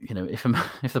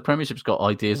 if the Premiership's got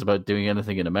ideas about doing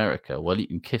anything in America, well, you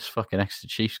can kiss fucking Exeter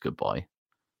Chiefs goodbye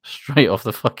straight off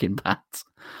the fucking bat.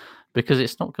 Because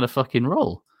it's not going to fucking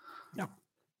roll. No.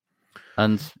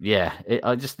 And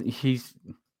his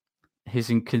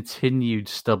continued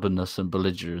stubbornness and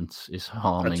belligerence is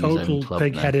harming his own club. A total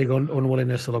pig-headed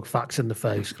unwillingness to look facts in the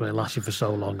face, because it lasted for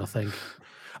so long, I think.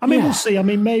 I mean, we'll see. I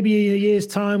mean, maybe in a year's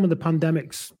time when the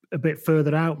pandemic's a bit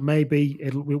further out, maybe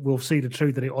we'll see the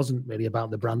truth that it wasn't really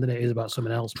about the branding, it is about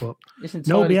something else. But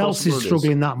nobody else is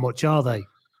struggling that much, are they?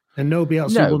 And nobody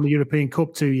else who won the European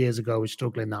Cup 2 years ago is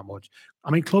struggling that much.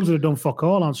 I mean, clubs that have done fuck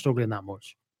all aren't struggling that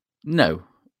much. No.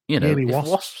 You know,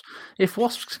 if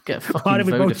Wasps get fucking Why did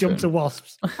we Vodafone, both jump to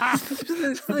Wasps? That's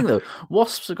the thing, though.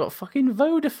 Wasps have got fucking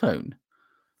Vodafone.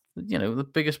 You know, the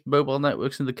biggest mobile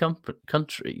networks in the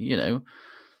country. You know,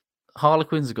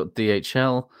 Harlequins have got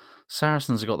DHL.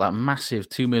 Saracens have got that massive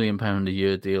 £2 million a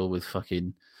year deal with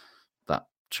fucking that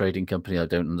trading company I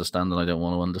don't understand and I don't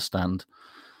want to understand.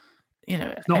 You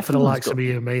know, not for the likes of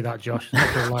you and me, that Josh. Not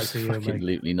for the likes of you and me.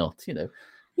 Absolutely not. You know,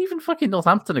 even fucking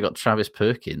Northampton have got Travis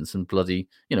Perkins and bloody.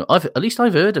 You know, I've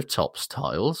heard of Topps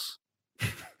Tiles.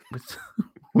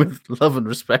 with love and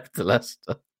respect to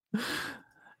Leicester.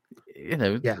 You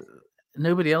know,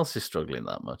 nobody else is struggling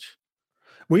that much.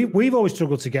 We've always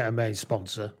struggled to get a main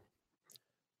sponsor,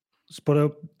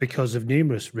 but because of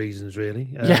numerous reasons,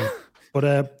 really.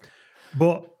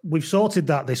 But we've sorted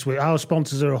that this week. Our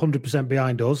sponsors are 100%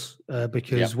 behind us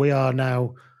because we are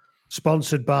now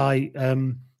sponsored by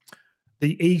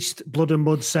the East Blood and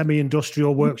Mud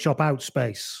Semi-Industrial Workshop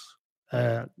Outspace.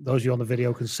 Those of you on the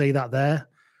video can see that there.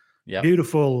 Yeah,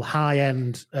 beautiful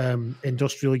high-end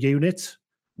industrial unit.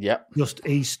 Yeah, just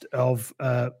east of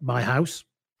my house.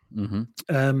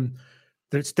 Mm-hmm.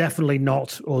 That's definitely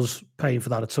not us paying for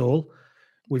that at all.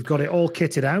 We've got it all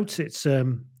kitted out. It's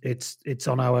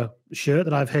on our shirt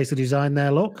that I've hastily designed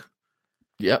there. Look.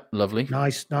 Yep, lovely.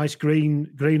 Nice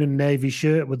green and navy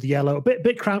shirt with the yellow. A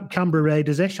bit Canberra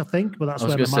Raiders-ish, I think, but that's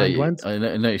where my mind went. I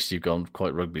noticed you've gone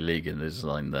quite rugby league in the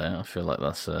design there. I feel like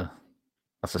that's a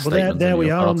statement. There we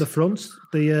are on the front.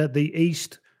 The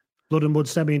East Blood and Mud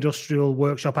Semi-Industrial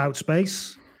Workshop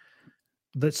Outspace.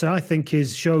 That I think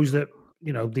shows that,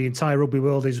 you know, the entire rugby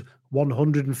world is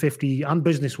 150, and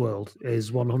business world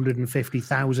is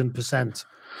 150,000%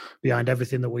 behind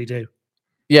everything that we do.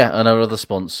 Yeah, and our other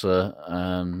sponsor,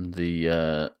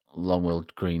 the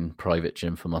Longwell Green Private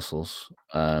Gym for Muscles,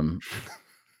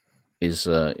 is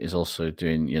also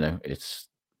doing. You know, it's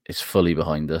fully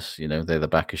behind us. You know, they're the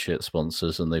back of shit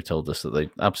sponsors, and they've told us that they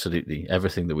absolutely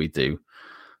everything that we do.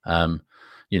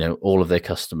 You know, all of their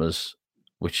customers,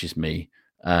 which is me,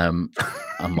 and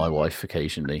my wife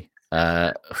occasionally,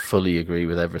 fully agree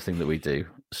with everything that we do.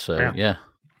 So yeah.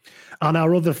 And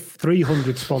our other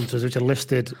 300 sponsors, which are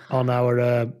listed on our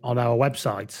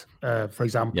website, for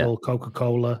example,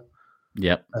 Coca-Cola,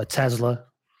 Tesla,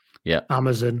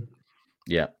 Amazon,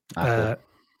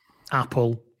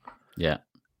 Apple,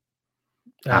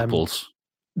 apples,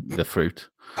 the fruit,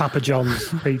 Papa John's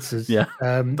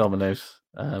pizzas, Domino's,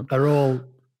 are all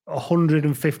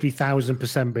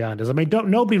 150,000% behind us. I mean,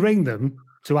 nobody ring them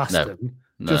to ask them.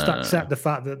 Just accept the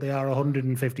fact that they are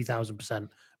 150,000%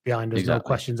 behind us, exactly. No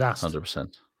questions asked.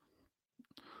 100%.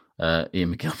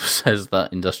 Ian McGilbert says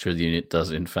that industrial unit does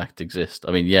in fact exist.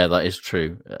 I mean, yeah, that is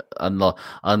true.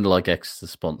 Unlike Exeter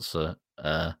sponsor,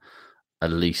 at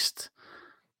least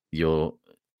your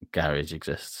garage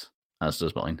exists, as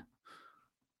does mine.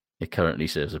 It currently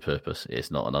serves a purpose.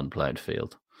 It's not an unploughed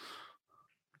field.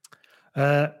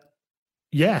 So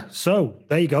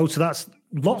there you go. So that's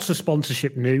lots of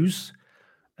sponsorship news.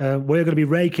 We're going to be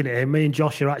raking it in. Me and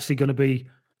Josh are actually going to be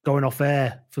going off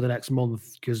air for the next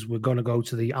month because we're going to go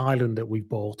to the island that we've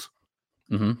bought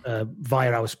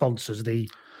via our sponsors, the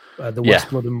West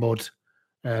Blood and Mud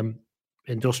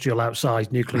industrial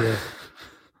outside nuclear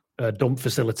dump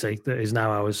facility that is now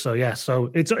ours.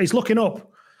 So it's looking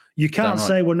up. You can't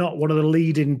say we're not one of the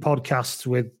leading podcasts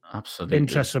with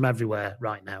interest from everywhere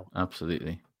right now.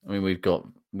 Absolutely. I mean, we've got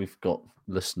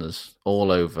listeners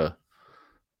all over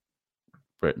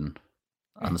Britain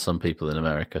and some people in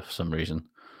America for some reason.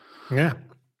 Yeah.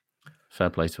 Fair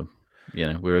play to them.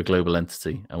 You know, we're a global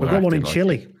entity. And we've got one in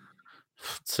Chile.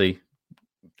 See?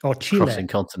 Or Chile. Crossing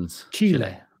continents.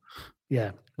 Chile.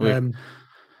 Yeah.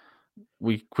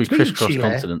 We crisscross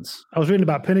continents. I was reading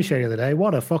about Pinochet the other day.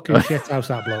 What a fucking shit house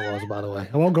that bloke was, by the way.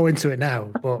 I won't go into it now,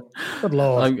 but good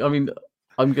Lord. I mean,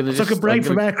 I'm going to took a break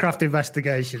from aircraft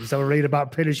investigation, so I read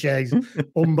about Pinochet's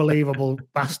unbelievable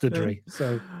bastardry.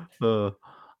 So,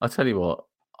 I tell you what,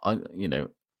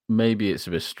 maybe it's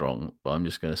a bit strong, but I'm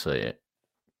just going to say it.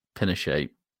 Pinochet,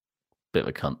 bit of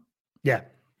a cunt. Yeah.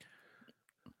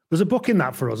 There's a book in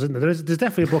that for us, isn't there? There's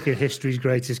definitely a book in History's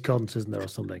Greatest Cunt, isn't there, or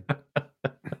something?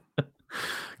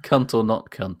 Cunt or not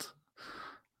cunt.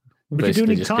 We could do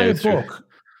an entire book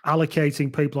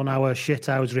allocating people on our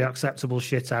shithousery, acceptable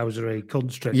shithousery,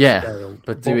 cunt strip scale.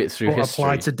 But do it through history.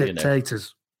 Apply to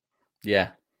dictators. Yeah.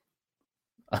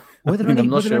 Were there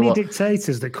any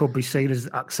dictators that could be seen as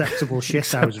acceptable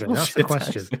shithousery? That's the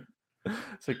question.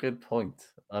 It's a good point.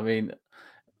 I mean,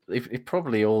 it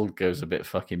probably all goes a bit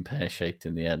fucking pear-shaped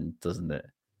in the end, doesn't it?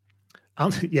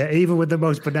 And, yeah, even with the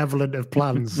most benevolent of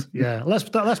plans. Yeah, let's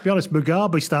be honest.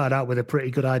 Mugabe started out with a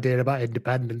pretty good idea about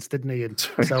independence, didn't he, and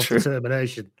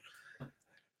self-determination.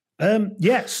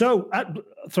 So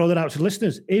throw that out to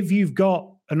listeners. If you've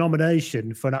got a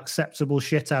nomination for an acceptable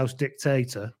shithouse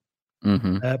dictator,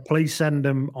 please send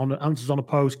them on answers on a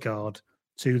postcard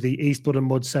to the East Blood and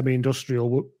Mud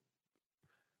Semi-Industrial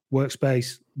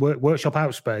Workshop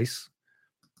Outspace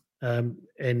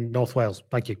in North Wales.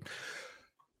 Thank you.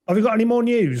 Have you got any more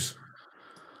news?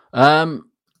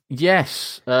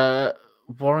 Yes.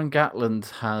 Warren Gatland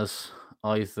has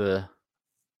either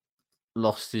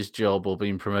lost his job or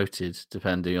been promoted,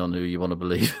 depending on who you want to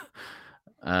believe.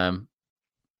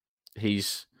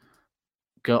 He's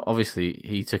got, obviously,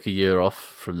 he took a year off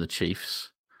from the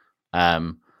Chiefs.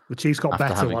 The Chiefs got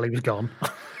better while he was gone.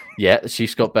 Yeah, the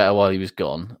Chiefs got better while he was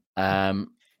gone.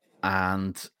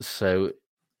 And so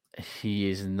he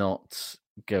is not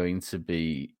going to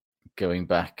be going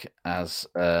back as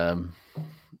head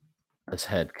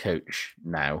coach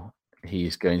now.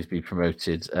 He's going to be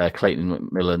promoted. Clayton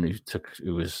McMillan,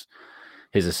 who was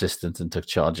his assistant and took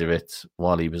charge of it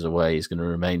while he was away, is going to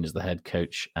remain as the head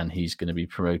coach, and he's going to be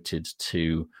promoted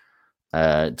to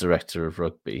director of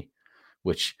rugby,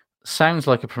 which sounds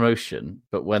like a promotion,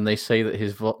 but when they say that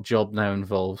his job now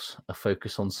involves a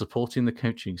focus on supporting the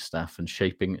coaching staff and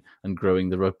shaping and growing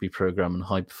the rugby program and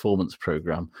high performance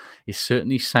program, it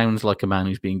certainly sounds like a man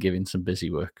who's been given some busy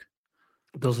work.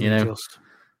 Doesn't it just?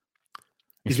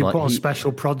 He's been put on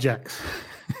special projects.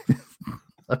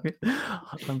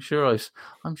 I'm sure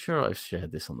I've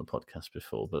shared this on the podcast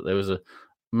before, but there was a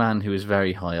man who was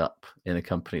very high up in a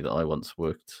company that I once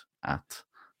worked at,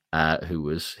 who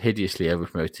was hideously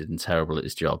overpromoted and terrible at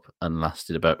his job, and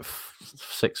lasted about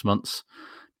 6 months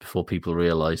before people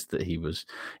realised that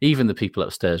even the people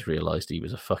upstairs realised he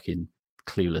was a fucking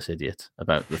clueless idiot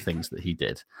about the things that he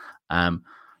did. And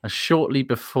shortly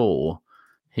before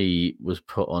he was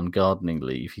put on gardening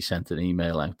leave, he sent an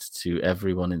email out to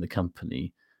everyone in the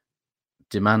company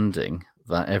demanding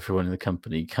that everyone in the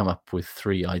company come up with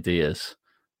 3 ideas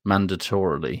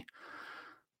mandatorily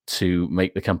to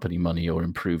make the company money or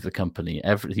improve the company.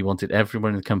 He wanted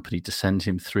everyone in the company to send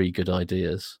him 3 good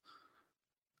ideas.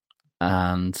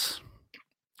 And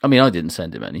I mean, I didn't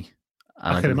send him any.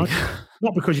 And I can imagine.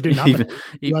 Not because you didn't have it.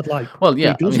 You had good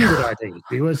ideas.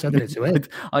 You weren't sending it to him.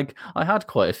 I had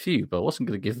quite a few, but I wasn't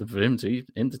going to give them for him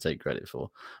to take credit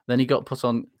for. Then he got put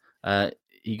on.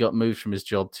 He got moved from his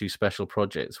job to special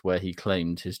projects, where he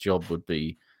claimed his job would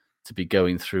be to be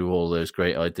going through all those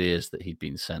great ideas that he'd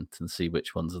been sent and see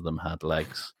which ones of them had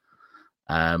legs.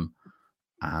 And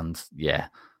yeah,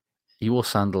 he wore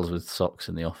sandals with socks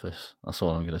in the office. That's all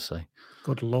I'm going to say.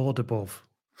 Good Lord above.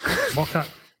 What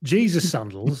Jesus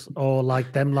sandals, or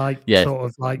like them, sort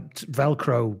of like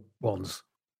Velcro ones?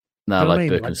 No,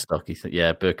 like Birkenstocky.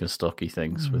 Birkenstocky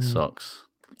things with socks.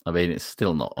 I mean, it's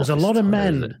still not. There's a lot of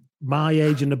men my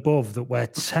age and above that wear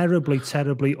terribly,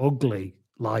 terribly ugly,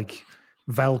 like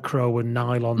Velcro and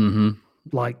nylon. Mm-hmm.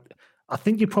 Like, I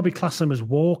think you probably class them as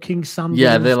walking sandals.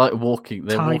 Yeah, they're like walking.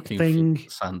 They're walking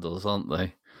sandals, aren't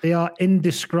they? They are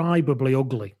indescribably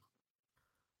ugly.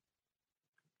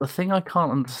 The thing I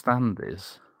can't understand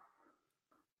is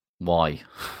why.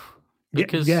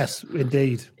 Because yes,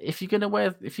 indeed. If you're gonna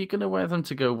wear them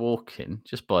to go walking,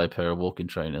 just buy a pair of walking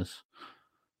trainers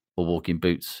or walking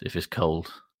boots if it's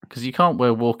cold. Because you can't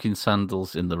wear walking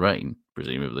sandals in the rain,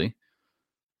 presumably.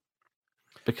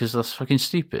 Because that's fucking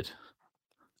stupid.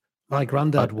 My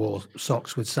granddad wore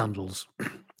socks with sandals,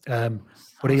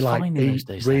 but he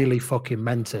really fucking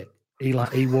meant it. He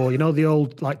wore, the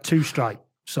old like 2-stripe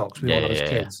socks we wore as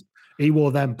kids. Yeah. He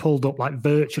wore them pulled up like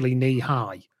virtually knee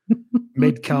high,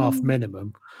 mid calf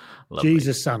minimum. Lovely.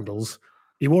 Jesus sandals.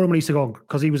 He wore them when he used to go on,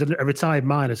 because he was a retired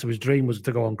miner, so his dream was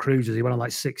to go on cruises. He went on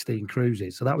like 16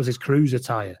 cruises, so that was his cruise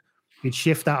attire. He'd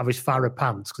shift out of his Farah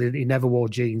pants, because he never wore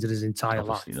jeans in his entire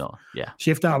life. Not. Yeah.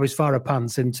 Shift out of his Farah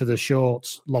pants into the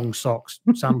shorts, long socks,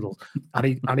 sandals,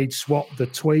 and he'd swap the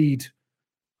tweed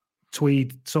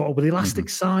sort of with elastic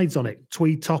sides on it,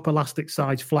 tweed top, elastic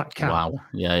sides, flat cap. Wow.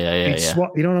 Yeah.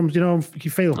 Swap, you know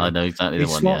you feel me? I know exactly the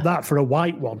one. He'd swap that for a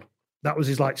white one. That was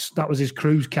his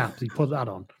cruise cap. He put that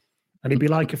on. And he'd be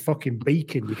like a fucking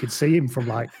beacon. You could see him from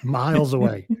like miles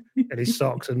away in his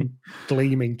socks and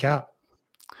gleaming cap.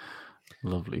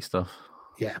 Lovely stuff.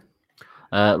 Yeah.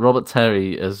 Robert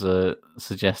Terry has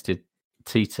suggested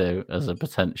Tito as a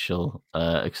potential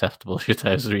acceptable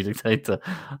shithousery dictator.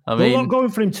 I mean, a lot mean, going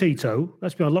for him, Tito.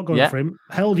 Let's be honest, a lot going for him.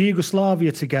 Held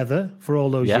Yugoslavia together for all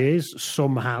those years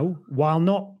somehow,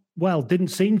 while didn't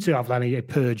seem to have any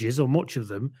purges or much of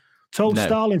them. Told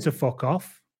Stalin to fuck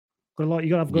off. You got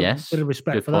to have a bit of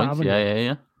respect for that, haven't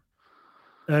you?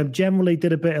 Yeah. Generally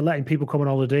did a bit of letting people come on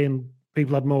holiday and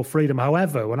people had more freedom.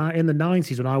 However, in the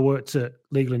 90s, when I worked at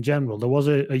Legal & General, there was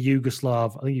a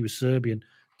Yugoslav, I think he was Serbian,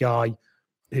 guy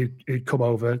who'd come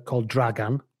over called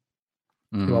Dragan,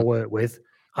 who I worked with.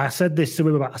 I said this to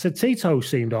him I said, Tito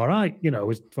seemed all right,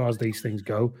 as far as these things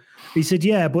go. He said,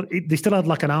 yeah, but they still had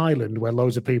like an island where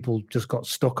loads of people just got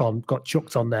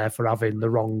chucked on there for having the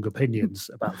wrong opinions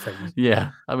about things.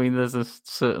 Yeah. I mean, there's a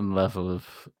certain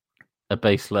a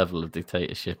base level of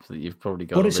dictatorship that you've probably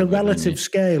got. But it's a relative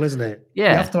scale, isn't it?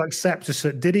 Yeah. You have to accept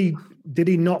did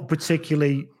he not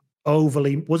particularly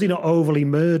was he not overly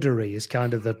murdery is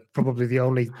kind of probably the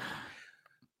only.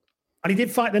 And he did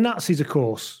fight the Nazis, of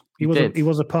course. He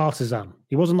was a partisan.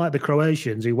 He wasn't like the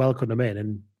Croatians who welcomed them in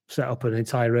and set up an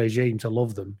entire regime to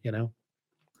love them,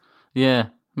 Yeah,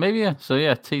 maybe, yeah. So,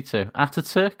 yeah, Tito.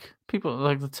 Ataturk? People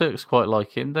like the Turks quite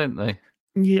like him, don't they?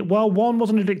 Yeah, well, one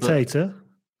wasn't a dictator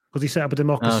because he set up a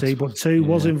democracy, but two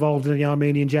was involved in the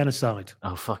Armenian genocide.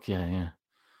 Oh, fuck yeah.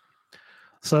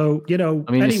 So,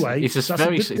 I mean, anyway. It's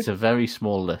a very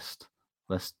small list.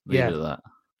 Let's leave it at that.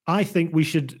 I think we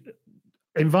should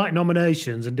invite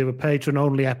nominations and do a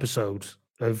patron-only episode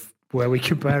of where we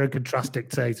compare and contrast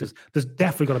dictators. There's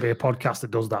definitely going to be a podcast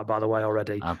that does that, by the way,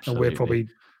 already. Absolutely. And we're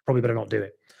probably better not do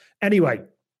it. Anyway,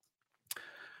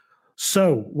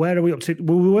 so where are we up to?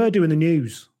 Well, we were doing the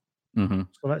news. Mm-hmm.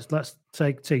 So let's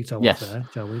take Tito off there,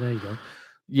 shall we? There you go.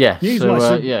 Yeah.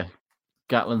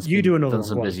 Gatland's done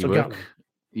some busy work.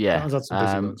 Gatland's had some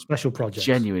busy work. Special projects.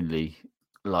 Genuinely,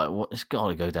 it's got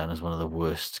to go down as one of the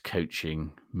worst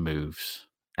coaching moves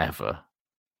ever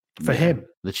for him.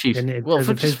 The Chiefs.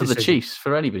 For the Chiefs,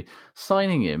 for anybody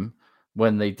signing him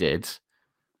when they did,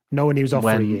 knowing he was off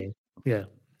for a year. Yeah.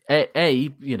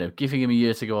 Giving him a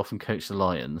year to go off and coach the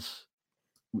Lions,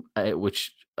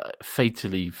 which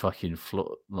fatally fucking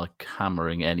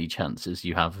hammering any chances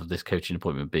you have of this coaching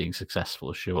appointment being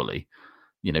successful. Surely,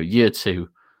 year 2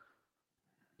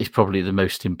 is probably the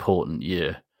most important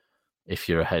year if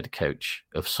you're a head coach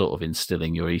of sort of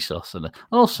instilling your ethos. And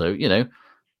also,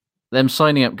 them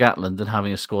signing up Gatland and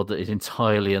having a squad that is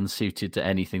entirely unsuited to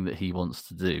anything that he wants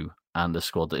to do, and a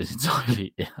squad that is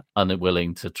entirely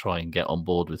unwilling to try and get on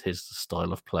board with his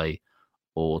style of play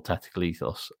or tactical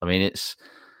ethos. I mean, it's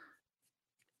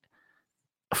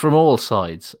from all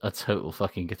sides a total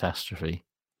fucking catastrophe.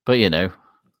 But,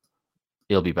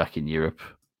 he'll be back in Europe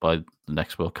by the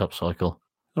next World Cup cycle.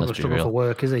 Not much trouble for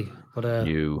work, is he? But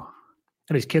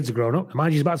and his kids are grown up.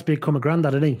 Mind you, he's about to become a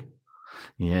granddad, isn't he?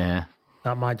 Yeah.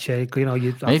 That might change.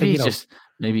 Maybe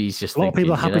he's just. A lot of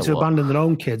people are happy to abandon their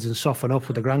own kids and soften up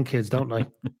with the grandkids, don't they?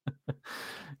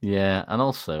 Yeah, and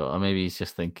also maybe he's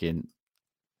just thinking,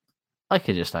 I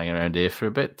could just hang around here for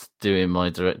a bit, doing my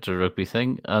director of rugby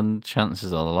thing, and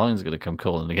chances are the Lions are going to come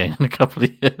calling again in a couple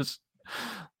of years.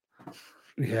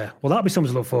 Yeah, well, that'll be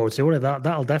something to look forward to, won't it?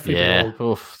 That'll definitely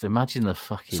be imagine the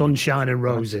fucking sunshine and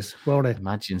roses, won't it?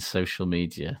 Imagine social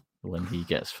media when he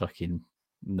gets fucking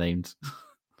named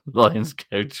Lions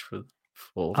coach for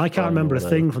 4. I can't remember a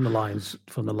thing from the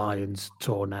Lions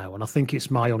tour now, and I think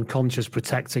it's my unconscious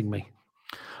protecting me.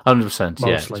 100%.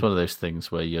 Yeah, it's one of those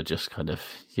things where you're just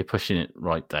you're pushing it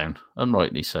right down, and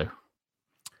rightly so.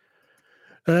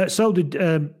 So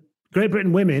the Great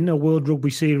Britain women are World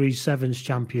Rugby Series Sevens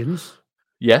champions.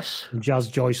 Yes. And Jazz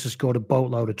Joyce has scored a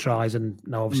boatload of tries and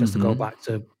now obviously has to go back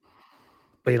to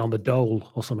being on the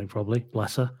dole or something, probably.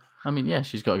 Bless her. I mean, yeah,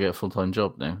 she's got to get a full-time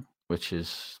job now, which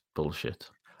is bullshit.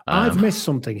 I've missed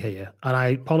something here, and I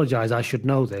apologise. I should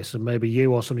know this, and maybe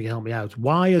you or somebody can help me out.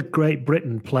 Why are Great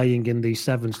Britain playing in these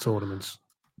Sevens tournaments?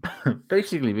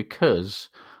 Basically because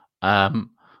I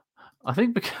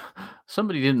think because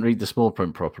somebody didn't read the small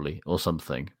print properly or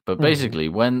something. But basically,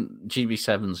 when GB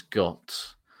Sevens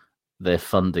got their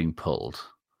funding pulled,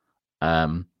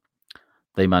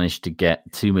 they managed to get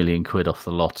 £2 million off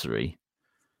the lottery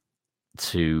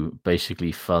to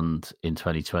basically fund in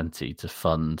 2020 to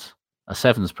fund a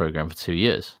Sevens program for 2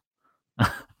 years.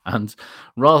 And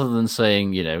rather than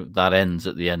saying, that ends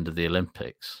at the end of the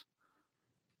Olympics,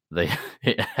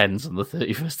 it ends on the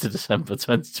 31st of December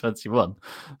 2021.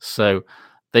 So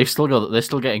they're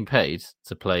still getting paid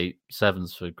to play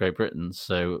Sevens for Great Britain.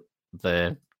 So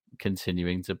they're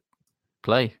continuing to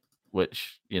play,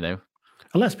 which, And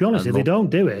let's be honest, if they don't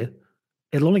do it,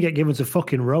 It'll only get given to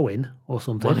fucking rowing or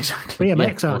something. Well, exactly.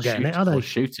 BMX aren't getting it, are they? Or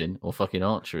shooting or fucking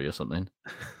archery or something.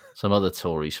 Some other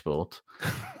Tory sport.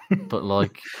 But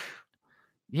like,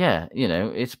 yeah,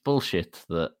 it's bullshit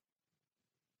that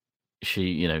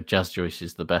she, Jazz Joyce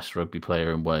is the best rugby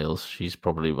player in Wales. She's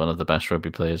probably one of the best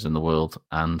rugby players in the world.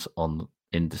 And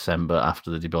in December, after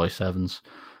the Dubai Sevens,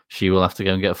 she will have to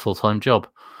go and get a full-time job.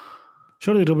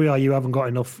 Surely the WRU haven't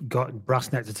got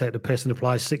brass neck to take the piss and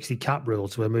apply 60 cap rule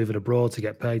to her moving abroad to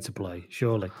get paid to play.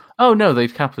 Surely. Oh no,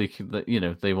 they'd happily,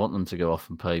 they want them to go off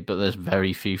and pay, but there's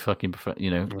very few fucking,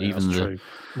 even the.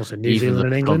 What's it, New Zealand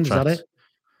and England? Is that it?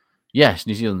 Yes,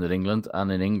 New Zealand and England,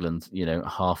 and in England,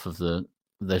 half of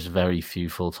there's very few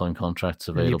full-time contracts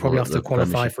available. You probably have to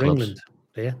qualify for clubs.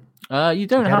 England. Yeah. You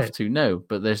don't have to, no,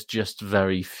 but there's just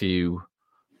very few.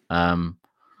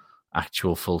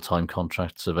 Actual full-time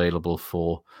contracts available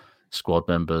for squad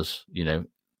members. The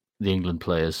England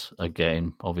players are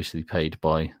getting obviously paid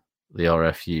by the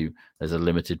RFU. There's a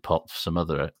limited pot for some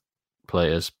other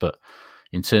players, but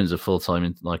in terms of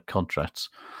full-time contracts,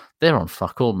 they're on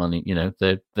fuck all money.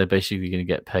 They're basically going to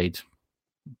get paid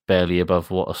barely above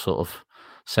what a sort of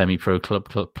semi-pro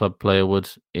club player would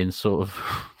in sort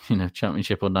of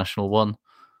Championship or National One,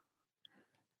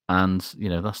 and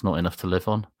that's not enough to live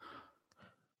on.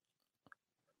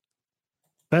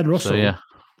 Ben Russell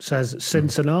says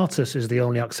Cincinnatus is the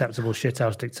only acceptable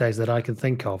shithouse dictator that I can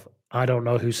think of. I don't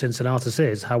know who Cincinnatus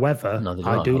is. However,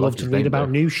 I do love to read about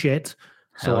new shit,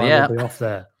 so I will be off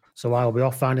there. So I will be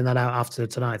off finding that out after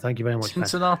tonight. Thank you very much,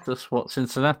 Cincinnatus, Ben. What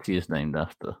Cincinnati is named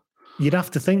after? You'd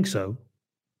have to think so.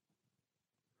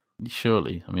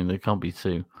 Surely. I mean, there can't be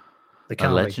two. A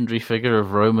legendary figure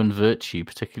of Roman virtue,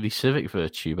 particularly civic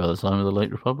virtue, by the time of the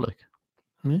late Republic.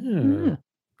 Yeah.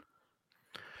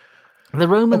 The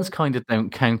Romans kind of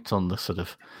don't count on the sort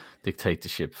of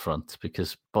dictatorship front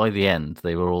because by the end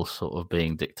they were all sort of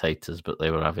being dictators, but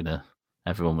they were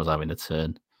everyone was having a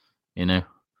turn,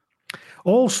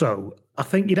 Also, I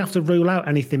think you'd have to rule out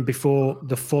anything before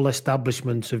the full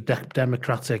establishment of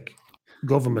democratic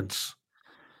governments.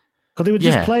 Because they were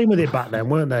just playing with it back then,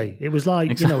 weren't they? It was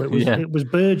like, it was burgeoning. It was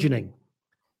burgeoning.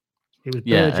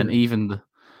 Yeah, and even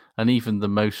the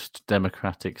most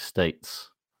democratic states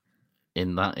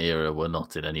in that era were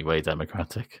not in any way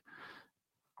democratic.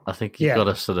 I think you've got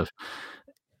to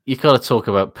talk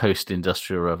about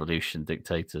post-industrial revolution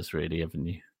dictators, really, haven't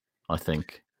you? I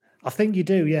think you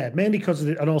do, yeah. Mainly because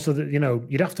and also that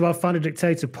you'd have to find a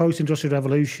dictator post-industrial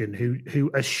revolution who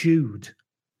eschewed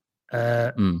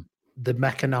the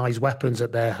mechanized weapons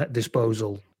at their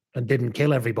disposal and didn't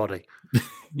kill everybody.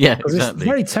 Yeah, exactly. It's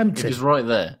very tempting. If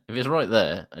it's right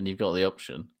there, and you've got the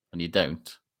option, and you don't,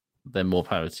 then more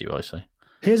power to you, I say.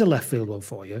 Here's a left field one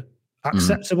for you.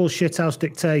 Acceptable shithouse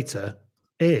dictator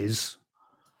is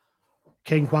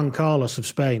King Juan Carlos of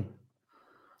Spain.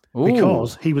 Ooh.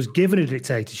 Because he was given a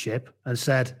dictatorship and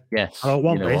said, "Yes, I don't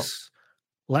want this.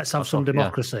 Let's have some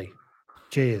democracy." Yeah.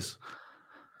 Cheers.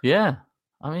 Yeah.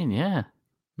 I mean, yeah.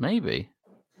 Maybe.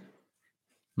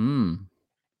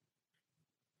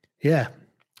 Yeah.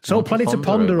 So plenty to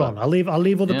ponder on. I'll leave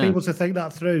other people to think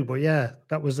that through. But yeah,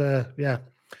 that was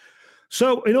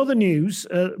So in other news,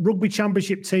 rugby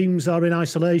championship teams are in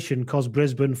isolation because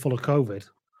Brisbane full of COVID.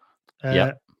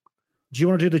 Do you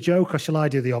want to do the joke or shall I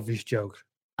do the obvious joke?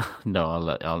 No,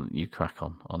 I'll you crack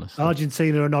on, honestly.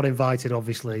 Argentina are not invited,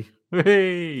 obviously.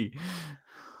 Hey.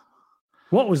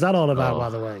 What was that all about, by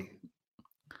the way?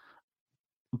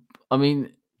 I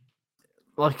mean,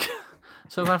 like,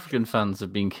 South African fans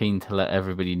have been keen to let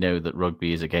everybody know that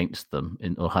rugby is against them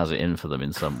or has it in for them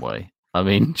in some way. I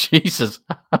mean, Jesus,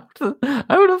 how do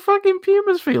the fucking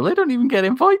Pumas feel? They don't even get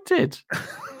invited.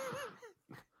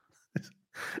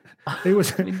 It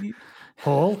was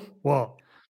Paul.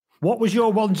 What was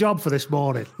your one job for this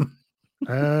morning?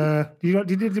 You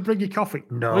did you bring your coffee?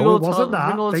 No, it wasn't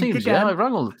that. All the teams. Yeah, I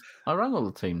rang all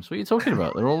the teams. What are you talking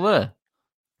about? They're all there.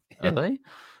 Are they?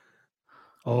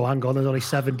 Oh, hang on. There's only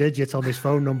 7 digits on this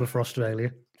phone number for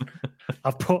Australia.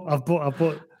 I've put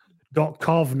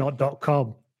 .cov, not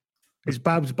 .com. It's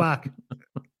Bab's back.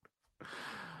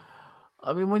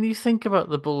 I mean, when you think about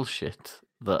the bullshit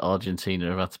that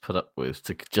Argentina have had to put up with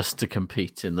to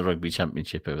compete in the Rugby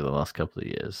Championship over the last couple of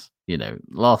years,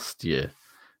 last year,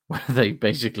 where they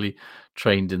basically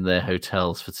trained in their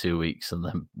hotels for 2 weeks and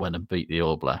then went and beat the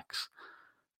All Blacks.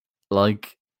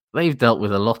 Like, they've dealt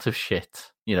with a lot of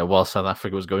shit, while South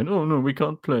Africa was going, oh no, we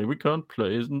can't play,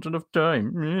 isn't enough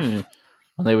time.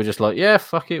 And they were just like, yeah,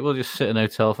 fuck it, we'll just sit in a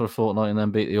hotel for a fortnight and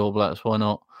then beat the All Blacks, why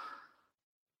not?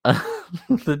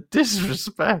 The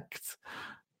disrespect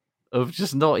of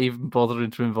just not even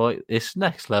bothering to invite. It's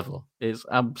next level. It's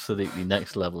absolutely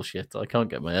next level shit. I can't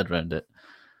get my head around it.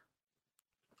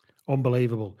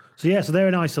 Unbelievable. So they're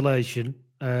in isolation.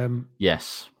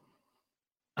 Yes.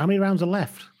 How many rounds are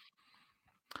left?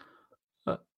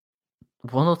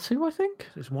 1 or 2, I think.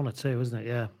 It's 1 or 2, isn't it?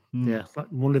 Yeah. Yeah. I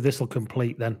wonder if this will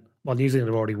complete then. Well, New Zealand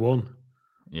have already won.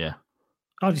 Yeah.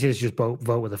 Obviously, it's just vote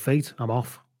with the feet. I'm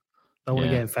off. Don't want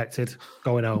to get infected.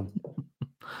 Going home.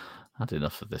 Had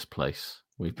enough of this place.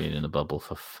 We've been in a bubble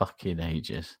for fucking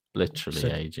ages.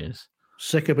 Literally ages.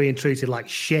 Sick of being treated like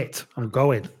shit. I'm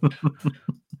going.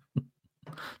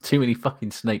 Too many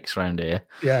fucking snakes around here.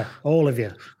 Yeah, all of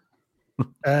you.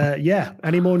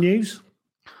 Any more news?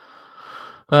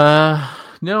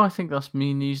 No, I think that's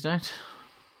me news out.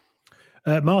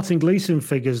 Martin Gleeson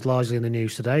figures largely in the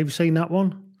news today. Have you seen that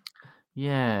one?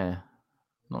 Yeah.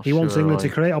 He wants England to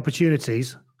create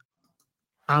opportunities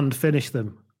and finish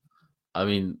them. I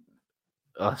mean,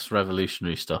 that's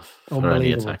revolutionary stuff for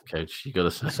any attack coach, you got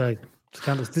to say. So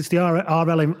it's the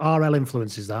RL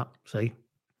influences that, see?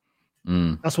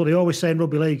 That's what they always say in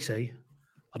rugby league, see?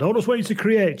 I don't just want you to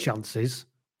create chances.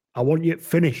 I want you to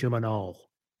finish them and all.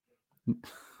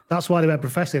 That's why they went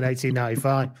professional in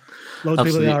 1895. Loads of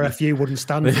people in the RFU wouldn't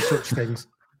stand for such things.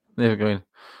 They were going,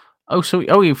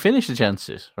 you finished the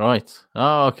chances, right?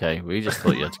 Oh, okay. We just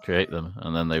thought you had to create them,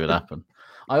 and then they would happen.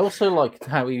 I also liked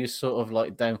how he was sort of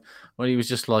like down when he was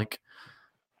just like,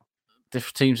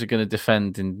 different teams are going to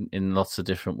defend in lots of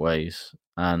different ways,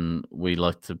 and we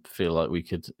like to feel like we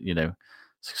could,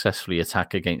 successfully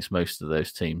attack against most of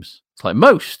those teams. It's like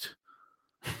most.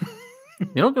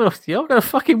 You're not gonna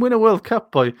fucking win a World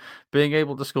Cup by being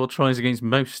able to score tries against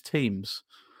most teams.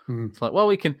 It's like, well,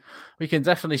 we can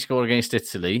definitely score against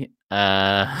Italy.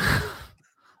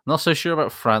 Not so sure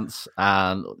about France,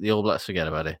 and the All Blacks, forget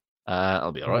about it.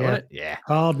 I'll be all right with it. Yeah.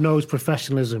 Hard-nosed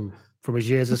professionalism from his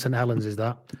years at St Helens is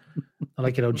that.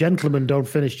 Like, gentlemen don't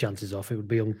finish chances off. It would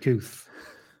be uncouth.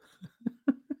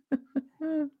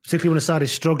 Particularly when a side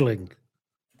is struggling.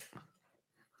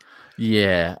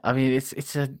 Yeah, I mean, it's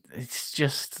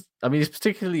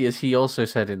particularly as he also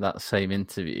said in that same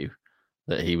interview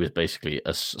that he was basically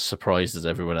as surprised as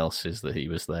everyone else is that he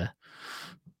was there.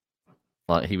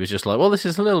 Like, he was just like, well, this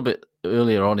is a little bit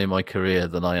earlier on in my career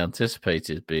than I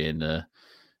anticipated being an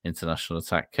international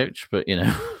attack coach, but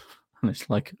and it's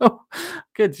like, oh,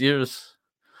 good, you're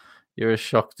as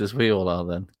shocked as we all are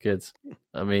then. Good.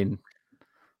 I mean,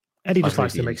 Eddie just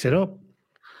likes to mix it up.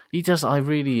 He does. I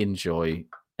really enjoy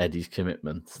Eddie's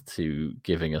commitment to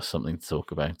giving us something to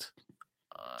talk about.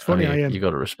 It's funny, you got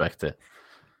to respect it.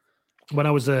 When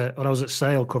I was at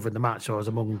Sale covering the match, I was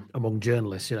among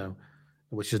journalists,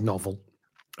 which is novel.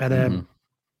 And I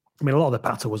mean, a lot of the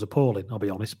patter was appalling, I'll be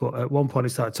honest. But at one point, he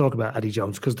started talking about Eddie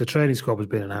Jones because the training squad was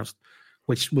being announced,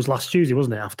 which was last Tuesday,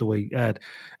 wasn't it? After we aired,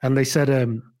 and they said,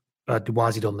 "Why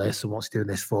has he done this? And what's he doing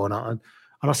this for?" And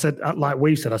I said, like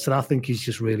we said, I think he's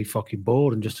just really fucking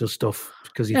bored and just does stuff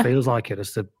because he feels like it,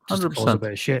 just to cause a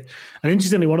bit of shit. And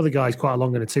interestingly, one of the guys, quite a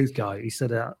long in the tooth guy, he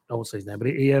said, I won't say his name, but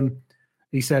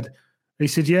he said,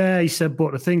 yeah, he said,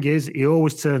 but the thing is, he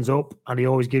always turns up and he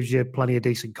always gives you plenty of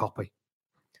decent copy.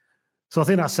 So I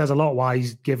think that says a lot why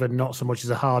he's given not so much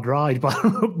as a hard ride. But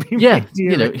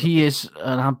he is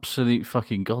an absolute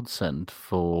fucking godsend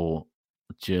for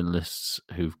journalists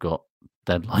who've got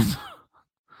deadlines.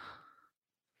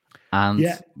 And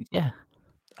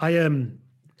I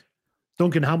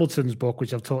Duncan Hamilton's book,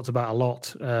 which I've talked about a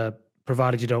lot,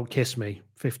 Provided You Don't Kiss Me,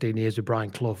 15 Years with Brian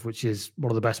Clough, which is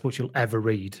one of the best books you'll ever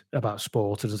read about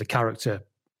sport and as a character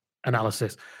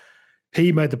analysis.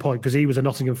 He made the point because he was a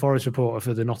Nottingham Forest reporter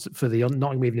for the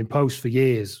Nottingham Evening Post for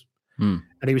years, and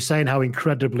he was saying how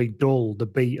incredibly dull the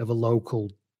beat of a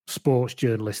local sports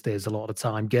journalist is a lot of the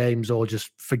time. Games or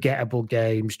just forgettable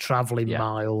games, travelling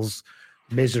miles,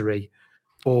 misery,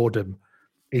 boredom.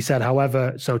 He said,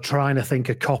 however, so trying to think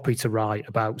a copy to write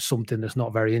about something that's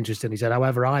not very interesting. He said,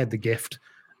 however, I had the gift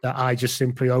that I just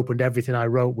simply opened everything I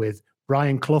wrote with,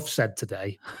 Brian Clough said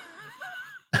today.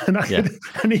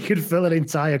 And he could fill an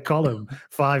entire column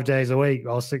 5 days a week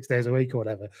or 6 days a week or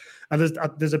whatever. And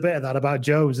there's a bit of that about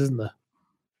Jones, isn't there?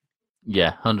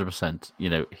 Yeah, 100%.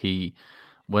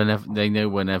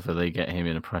 Whenever they get him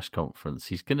in a press conference,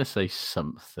 he's going to say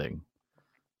something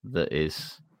that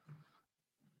is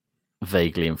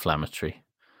vaguely inflammatory,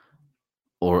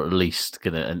 or at least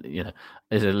is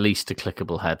at least a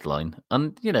clickable headline.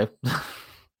 And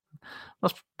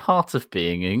that's part of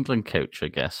being an England coach, I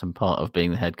guess, and part of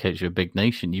being the head coach of a big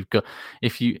nation. You've got,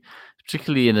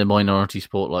 particularly in a minority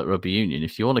sport like rugby union,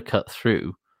 if you want to cut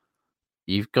through,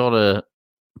 you've got to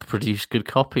produce good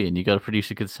copy and you've got to produce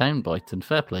a good soundbite. And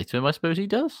fair play to him, I suppose he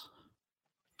does.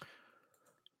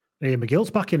 Ian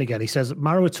McGill's back in again. He says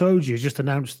Maro Itoje has just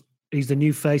announced he's the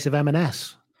new face of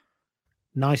M&S.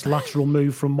 Nice lateral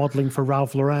move from modelling for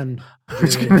Ralph Lauren. I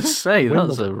was going to say,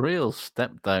 that's a real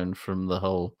step down from the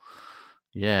whole,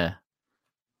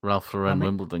 Ralph Lauren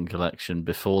Wimbledon collection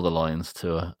before the Lions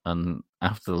tour. And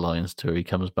after the Lions tour, he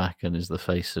comes back and is the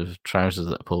face of trousers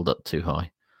that are pulled up too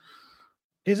high.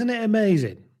 Isn't it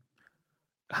amazing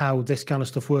how this kind of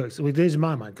stuff works? It is in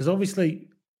my mind, because obviously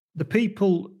the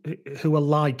people who are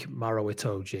like Maro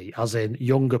Itoje, as in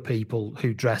younger people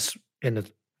who dress in a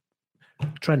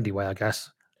trendy way, I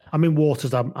guess. I'm in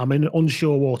waters. I'm in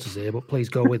unsure waters here, but please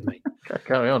go with me.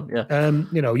 Carry on,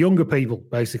 yeah. Younger people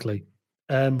basically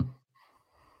are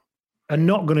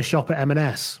not going to shop at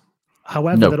M&S.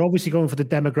 However, they're obviously going for the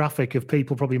demographic of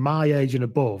people probably my age and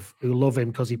above who love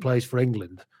him because he plays for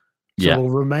England. So we'll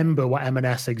remember what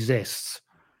M&S exists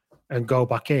and go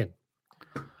back in.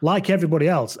 Like everybody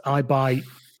else, I buy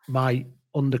my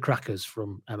undercrackers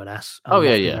from M&S.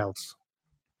 Else.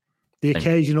 The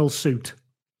occasional suit.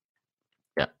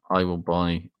 Yeah, I will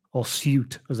buy... Or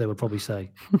suit, as they would probably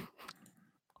say.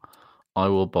 I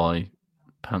will buy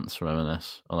pants from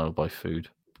M&S and I will buy food.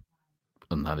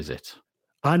 And that is it.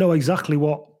 I know exactly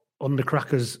what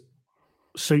undercrackers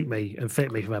suit me and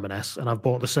fit me from M&S, and I've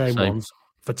bought the same ones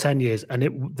for 10 years.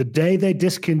 And the day they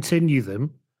discontinue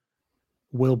them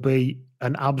will be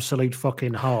an absolute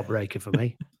fucking heartbreaker for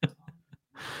me.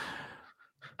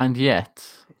 And yet,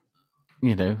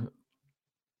 you'll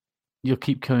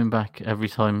keep coming back every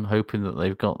time hoping that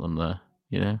they've got them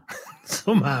there,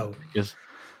 Somehow. Because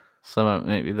somehow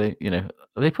maybe they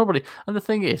probably... And the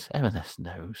thing is, M&S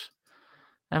knows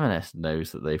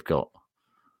that they've got...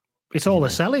 It's all they're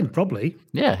selling, probably.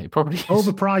 Yeah, it probably is.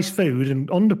 Overpriced food and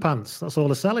underpants, that's all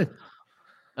they're selling.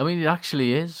 I mean, it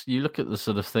actually is. You look at the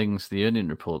sort of things, the earning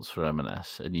reports for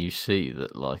M&S, and you see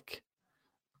that,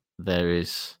 there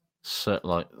is...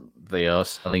 they are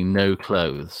selling no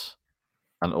clothes,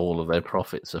 and all of their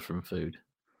profits are from food.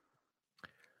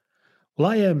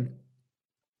 Well,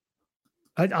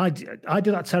 I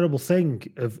do that terrible thing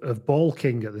of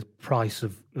balking at the price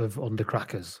of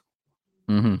undercrackers.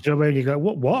 Mm-hmm. Do you know what I mean? You go,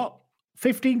 what?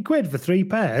 15 quid for 3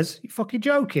 pairs? You fucking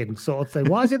joking, sort of thing.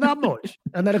 Why is it that much?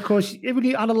 And then, of course, when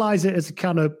you analyse it as a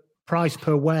kind of price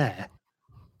per wear,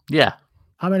 I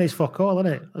mean, it's fuck all,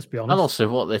 isn't it? Let's be honest. And also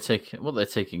what they're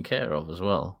taking care of as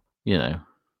well.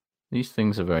 These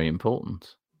things are very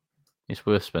important. It's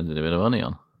worth spending a bit of money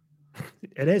on.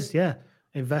 It is, yeah.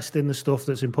 Invest in the stuff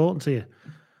that's important to you.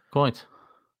 Quite.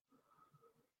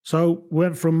 So we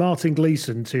went from Martin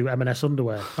Gleeson to M&S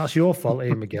underwear. That's your fault,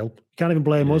 Ian McGill. You can't even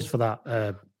blame us for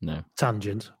that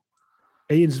tangent.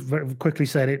 Ian's very quickly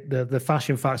said it. The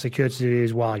fashion facts are courtesy of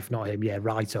his wife, not him. Yeah,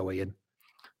 righto, Ian.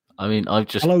 I mean,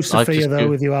 Hello,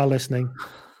 Sophia, if you are listening.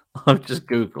 I've just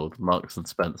Googled Marks and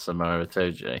Spencer Maro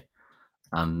Itoje,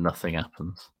 and nothing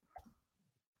happens.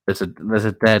 There's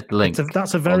a dead link.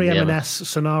 That's a very M&S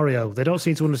scenario. They don't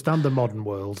seem to understand the modern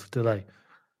world, do they?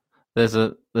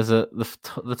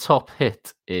 The top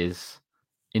hit is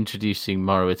introducing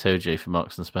Maro Itoje for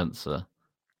Marks and Spencer,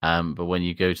 but when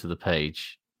you go to the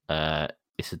page,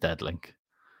 it's a dead link.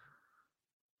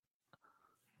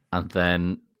 And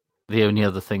then the only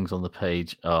other things on the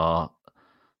page are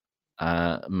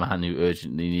a man who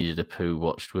urgently needed a poo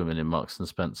watched women in Marks and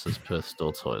Spencer's Perth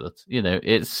store toilet.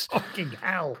 It's fucking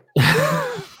hell.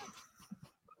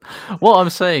 What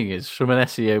I'm saying is, from an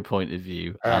SEO point of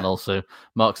view, and also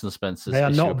Marks and Spencer's, they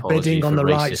are not bidding on the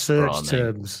right search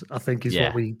terms, I think, is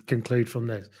what we conclude from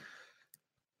this.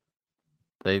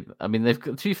 They've,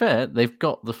 to be fair, they've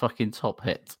got the fucking top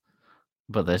hit,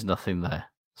 but there's nothing there.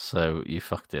 So you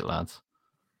fucked it, lads.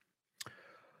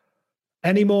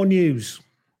 Any more news?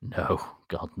 No,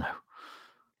 God, no.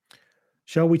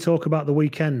 Shall we talk about the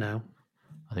weekend now?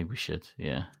 I think we should,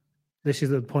 yeah. This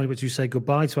is the point at which you say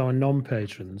goodbye to our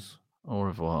non-patrons. Au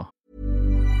revoir.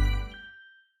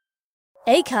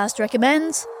 Acast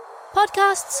recommends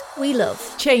podcasts we love.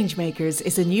 Changemakers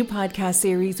is a new podcast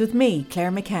series with me,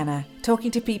 Claire McKenna,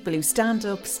 talking to people who stand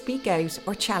up, speak out,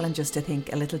 or challenge us to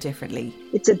think a little differently.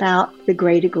 It's about the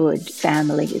greater good,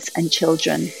 families and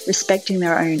children, respecting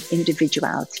their own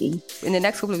individuality. In the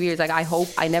next couple of years, I hope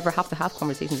I never have to have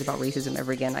conversations about racism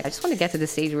ever again. I just want to get to the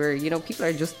stage where, people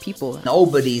are just people.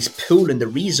 Nobody's pooling the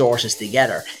resources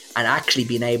together and actually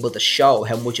being able to show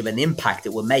how much of an impact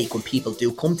it will make when people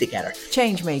do come together.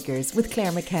 Changemakers with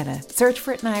Claire McKenna. Search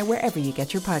for it now wherever you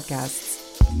get your podcasts.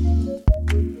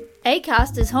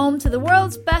 Acast is home to the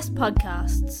world's best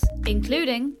podcasts,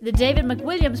 including the David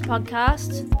McWilliams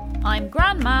podcast, I'm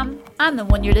Grandmam, and the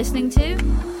one you're listening to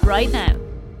right now.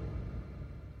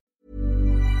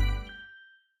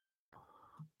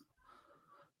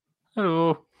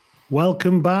 Hello.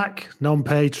 Welcome back,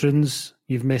 non-patrons.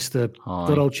 You've missed a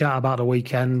good old chat about the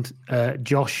weekend.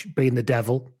 Josh being the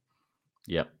devil.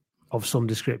 Yep. Of some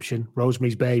description.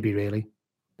 Rosemary's Baby, really.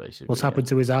 Basically. What's happened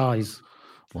to his eyes?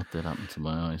 What did happen to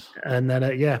my eyes? And then,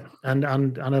 and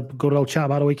a good old chat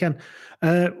about the weekend.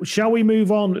 Shall we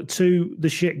move on to the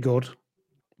shit good?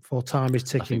 For time is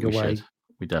ticking away.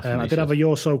 We definitely I did have a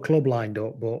Your So Club lined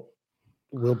up, but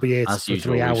we'll be here for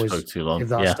 3 hours too long. if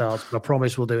that starts. But I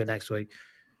promise we'll do it next week.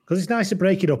 Because it's nice to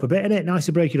break it up a bit, isn't it? Nice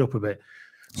to break it up a bit.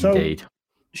 So, Indeed.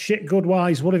 Shit good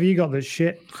wise, what have you got that's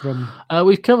shit from?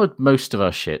 We've covered most of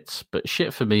our shits, but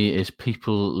shit for me is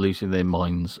people losing their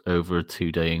minds over a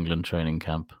 2-day England training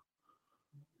camp.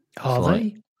 Are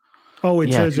they?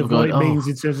 In terms of what it means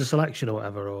in terms of selection or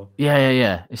whatever? Or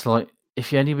Yeah. It's like,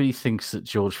 if anybody thinks that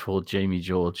George Ford, Jamie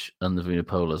George, and the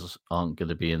Vunipolas aren't going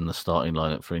to be in the starting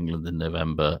lineup for England in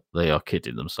November, they are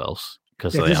kidding themselves.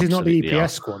 Because this is not the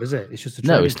EPS squad, is it? It's just a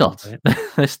no, it's not. Right?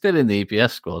 They're still in the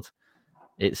EPS squad.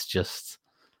 It's just,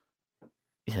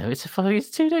 it's a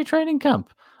 2-day training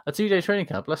camp. A 2-day training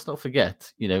camp. Let's not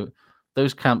forget,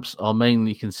 those camps are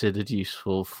mainly considered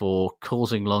useful for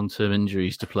causing long-term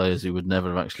injuries to players who would never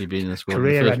have actually been in the squad.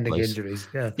 Career-ending injuries.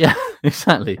 Yeah,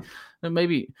 exactly. And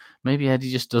maybe Eddie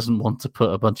just doesn't want to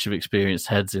put a bunch of experienced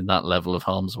heads in that level of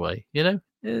harm's way.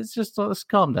 It's just let's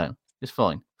calm down. It's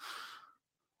fine.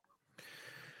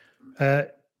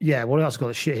 What else got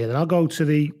the shit here? Then I'll go to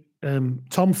the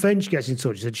Tom Finch gets in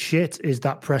touch. He said, "Shit is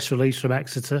that press release from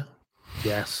Exeter."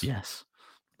 Yes,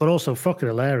 but also fucking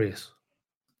hilarious.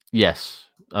 Yes,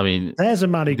 I mean, there's a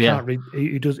man who can't read,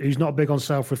 who's not big on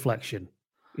self-reflection,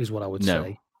 is what I would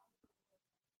say.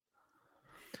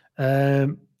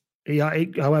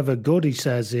 However, good, he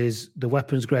says, is the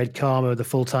weapons grade karma of the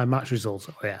full-time match results.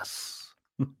 Oh, yes.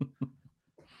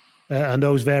 And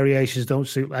those variations don't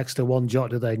suit Exeter one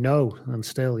jot, do they? No, and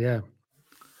still, yeah.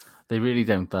 They really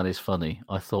don't. That is funny.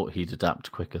 I thought he'd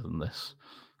adapt quicker than this.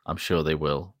 I'm sure they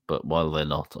will, but while they're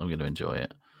not, I'm going to enjoy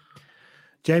it.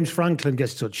 James Franklin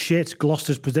gets to touch. Shit,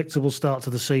 Gloucester's predictable start to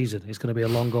the season. It's going to be a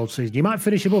long old season. You might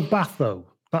finish above Bath, though.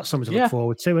 That's something to look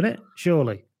forward to, isn't it?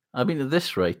 Surely. I mean, at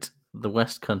this rate, the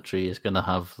West Country is going to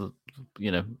have,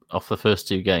 off the first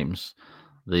 2 games,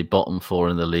 the bottom 4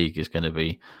 in the league is going to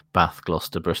be Bath,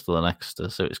 Gloucester, Bristol and Exeter.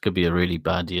 So it's going to be a really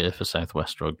bad year for South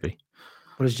West Rugby.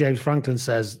 But as James Franklin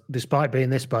says, despite being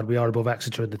this bad, we are above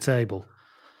Exeter in the table.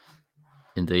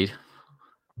 Indeed.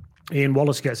 Ian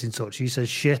Wallace gets in touch. He says,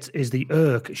 shit is the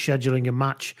IRC scheduling a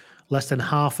match less than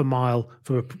half a mile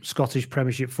from a Scottish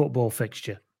Premiership football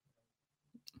fixture.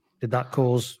 Did that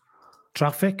cause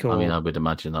traffic? Or? I mean, I would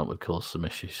imagine that would cause some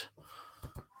issues.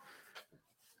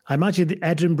 I imagine the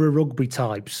Edinburgh rugby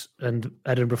types and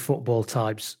Edinburgh football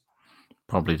types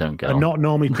probably don't get are on. not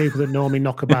normally people that normally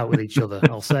knock about with each other.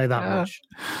 I'll say that much.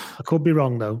 I could be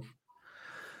wrong, though.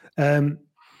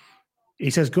 He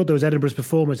says, good, there was Edinburgh's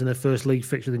performance in their first league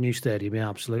fixture of the new stadium. Yeah,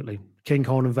 absolutely.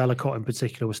 Kinghorn and Vellacott in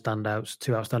particular were standouts.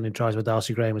 2 outstanding tries by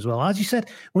Darcy Graham as well. As you said,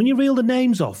 when you reel the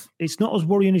names off, it's not as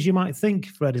worrying as you might think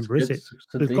for Edinburgh, is it?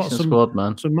 They've got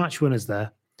some match winners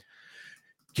there.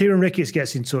 Kieran Ricketts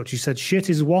gets in touch. He said, shit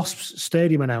is Wasps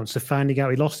stadium announcer finding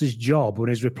out he lost his job when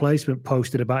his replacement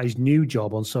posted about his new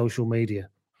job on social media.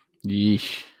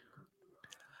 Yeesh.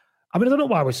 I mean, I don't know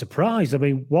why we're surprised. I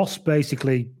mean, Wasps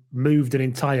basically moved an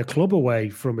entire club away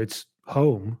from its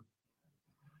home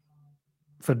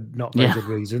for not very good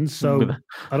reasons. So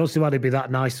I don't see why they'd be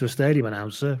that nice to a stadium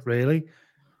announcer, really.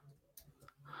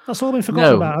 That's all been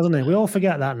forgotten about, hasn't it? We all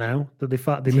forget that now, that the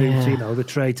fact they moved, the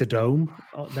Traitor Dome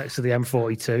next to the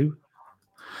M42.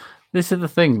 This is the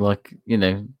thing,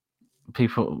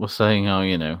 people were saying how,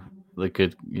 the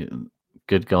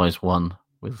good guys won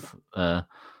with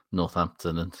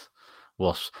Northampton and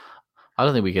Wasps. I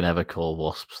don't think we can ever call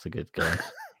Wasps the good guys.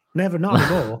 Never, not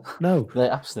anymore. No,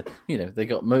 they're absolutely.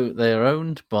 They're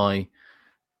owned by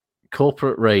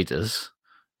corporate raiders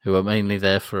who are mainly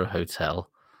there for a hotel,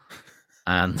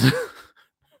 and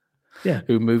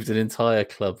who moved an entire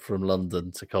club from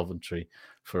London to Coventry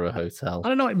for a hotel. I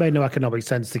don't know. It made no economic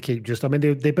sense to keep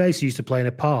they basically used to play in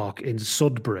a park in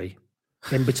Sudbury,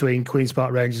 in between Queen's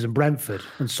Park Rangers and Brentford,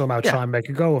 and somehow try and make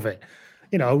a go of it.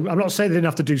 I'm not saying they didn't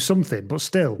have to do something, but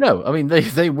still. No, I mean,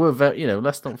 they were very,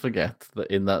 let's not forget that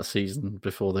in that season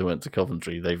before they went to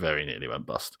Coventry, they very nearly went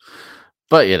bust.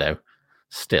 But,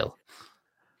 still.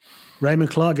 Raymond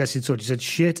Clark gets in touch. He said,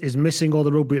 shit is missing all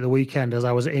the rugby at the weekend as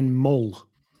I was in Mull.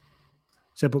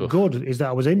 He said, but good is that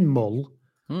I was in Mull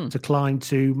to climb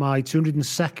to my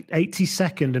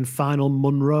 282nd and final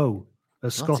Munro,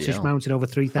 a Scottish mountain over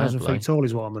 3,000 feet tall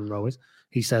is what a Munro is.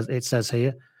 It says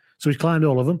here. So he's climbed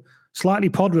all of them. Slightly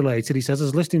pod related, he says,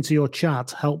 as listening to your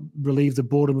chat helped relieve the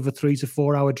boredom of a 3 to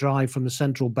 4 hour drive from the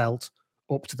Central Belt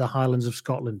up to the Highlands of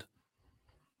Scotland.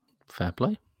 Fair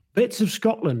play. Bits of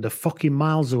Scotland are fucking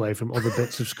miles away from other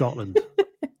bits of Scotland,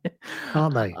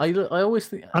 aren't they? I always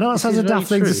think. I know that sounds a daft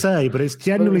thing to say, but it's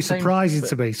genuinely surprising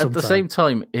to me sometimes. At the same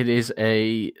time, it is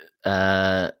a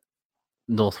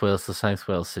North Wales to South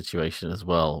Wales situation as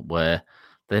well, where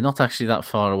they're not actually that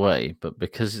far away, but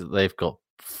because they've got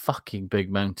fucking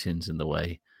big mountains in the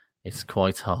way, it's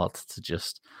quite hard to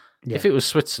just... Yeah. If it was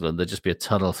Switzerland, there'd just be a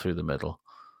tunnel through the middle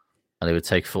and it would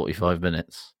take 45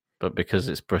 minutes. But because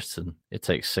it's Britain, it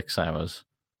takes 6 hours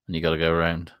and you got to go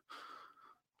around.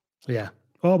 Yeah.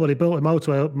 Oh, but they built a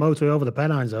motorway over the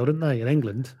Pennines, though, didn't they, in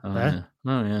England? Yeah.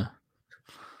 Oh, yeah.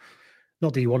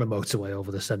 Not that you want a motorway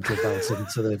over the Central Belt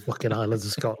into the fucking Highlands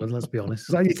of Scotland, let's be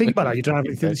honest. Like, you think about it, you're driving,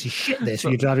 you think this is shit this,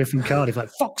 when you're driving from Cardiff, like,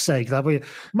 fuck's sake,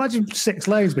 imagine 6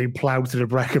 lanes being ploughed through the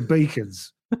Brecon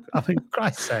Beacons. I mean,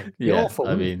 Christ's sake. Yeah, awful,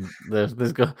 I mean, there's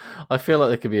got, I feel like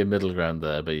there could be a middle ground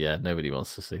there, but yeah, nobody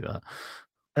wants to see that.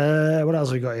 What else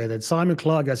have we got here then? Simon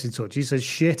Clark gets in touch. He says,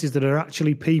 shit is that there are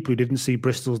actually people who didn't see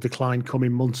Bristol's decline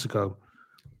coming months ago.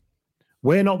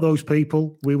 We're not those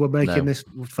people. We were making this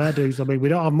fair dues. I mean, we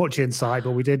don't have much insight,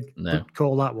 but we did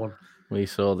call that one. We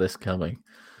saw this coming.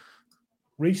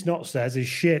 Reece Knott says, his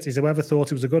shit is whoever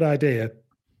thought it was a good idea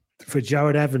for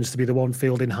Jared Evans to be the one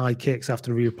fielding high kicks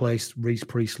after he replaced Reece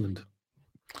Priestland.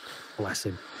 Bless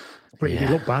him. He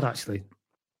looked bad, actually.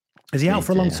 Is he out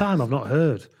for a long time? I've not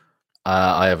heard.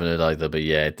 I haven't heard either, but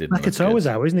yeah, it did. Fekitoa's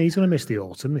out, isn't he? He's going to miss the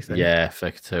autumn, I think. Yeah,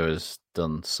 Fekitoa's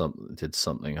did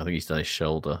something. I think he's done his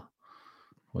shoulder,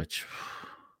 which...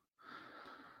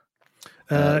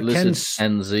 Lizard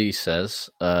NZ says,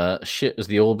 shit was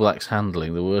the All Blacks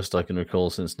handling, the worst I can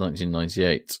recall since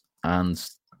 1998. And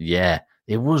yeah,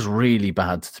 it was really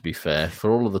bad, to be fair. For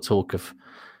all of the talk of,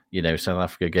 South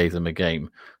Africa gave them a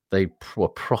game, they were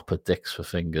proper dicks for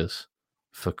fingers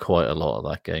for quite a lot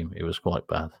of that game. It was quite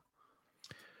bad.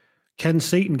 Ken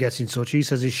Seaton gets in touch. He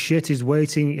says his shit is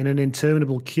waiting in an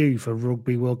interminable queue for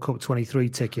Rugby World Cup 23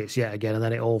 tickets yet again, and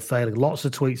then it all failing. Lots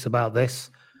of tweets about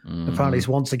this. Apparently, it's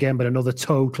once again been another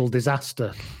total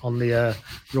disaster on the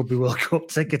Rugby World Cup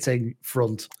ticketing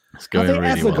front. Have they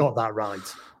ever got that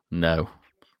right? No.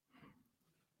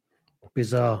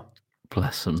 Bizarre.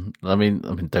 Bless them. I mean,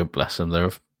 don't bless them. They're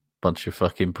a bunch of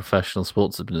fucking professional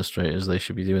sports administrators. They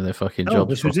should be doing their fucking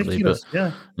jobs properly. Ridiculous.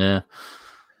 But, yeah.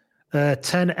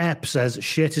 10 Ep says,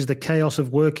 shit is the chaos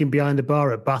of working behind the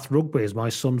bar at Bath Rugby, as my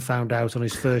son found out on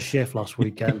his first shift last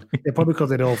weekend. Probably because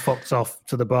they'd all fucked off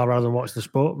to the bar rather than watch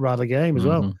the game as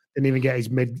well. Didn't even get his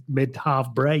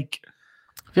mid-half break.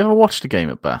 Have you ever watched a game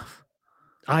at Bath?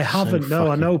 I haven't,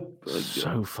 I know.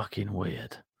 So fucking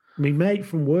weird. My mate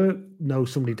from work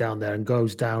knows somebody down there and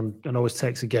goes down and always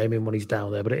takes a game in when he's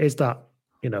down there. But it is that,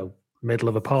 middle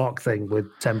of a park thing with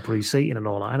temporary seating and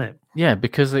all that, isn't it? Yeah,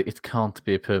 because it can't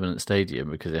be a permanent stadium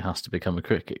because it has to become a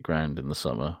cricket ground in the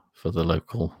summer for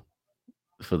the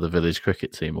village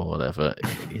cricket team or whatever.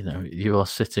 You are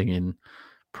sitting in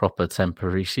proper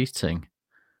temporary seating,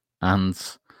 and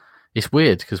it's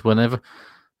weird because whenever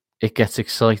it gets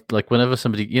excited, like whenever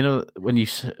somebody,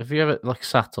 have you ever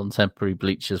sat on temporary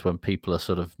bleachers when people are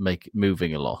sort of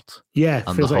moving a lot? Yeah,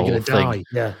 and feels like you're going to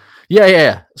die.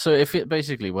 Yeah. So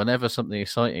whenever something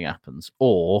exciting happens,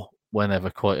 or whenever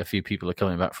quite a few people are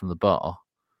coming back from the bar,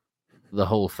 the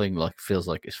whole thing feels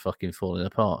like it's fucking falling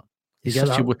apart. You get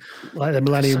that, like the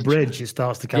Millennium Bridge, it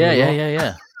starts to come.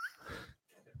 Yeah.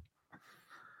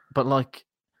 But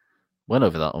went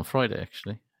over that on Friday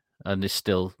actually, and it's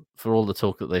still, for all the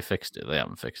talk that they fixed it, they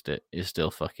haven't fixed it. It's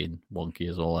still fucking wonky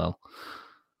as all hell.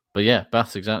 But yeah,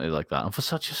 Bath's exactly like that, and for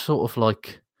such a sort of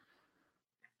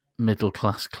middle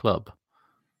class club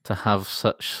to have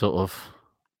such sort of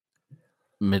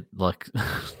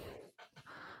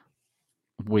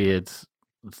weird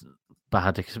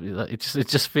bad experience. It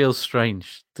just feels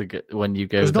strange to get when you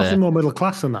go There's there. Nothing more middle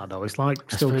class than that though. It's like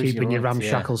still keeping your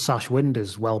ramshackle sash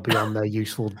windows well beyond their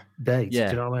useful dates. Yeah.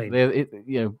 Do you know what I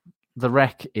mean? The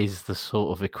Wreck is the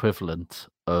sort of equivalent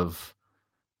of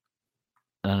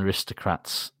an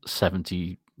aristocrat's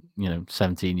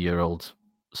 17-year-old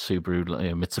Subaru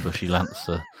Mitsubishi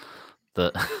Lancer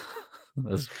that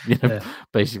has,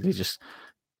 basically just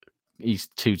he's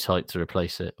too tight to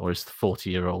replace it, or his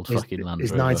 40-year-old fucking Land Rover.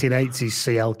 His 1980s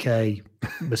CLK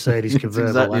Mercedes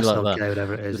convertible, exactly SLK,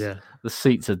 whatever it is. The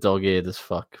seats are dog-eared as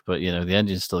fuck, but the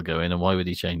engine's still going, and why would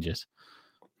he change it?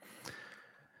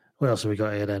 What else have we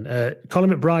got here then?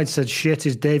 Colin McBride said shit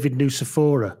is David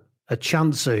Nucifora. a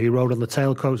chancer who rode on the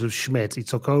tailcoats of Schmidt. He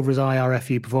took over as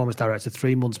IRFU performance director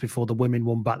 3 months before the women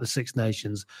won back the Six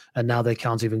Nations, and now they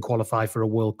can't even qualify for a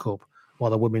World Cup, while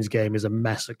the women's game is a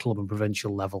mess at club and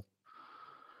provincial level.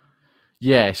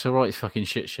 Yeah, it's a right fucking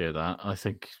shit show, that. I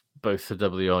think both the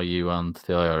WRU and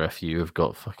the IRFU have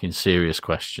got fucking serious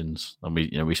questions. And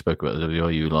we spoke about the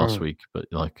WRU last week, but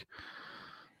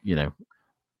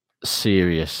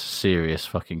serious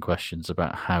fucking questions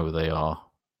about how they are.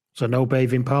 So no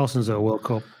Bavin Parsons at a World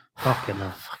Cup. Fucking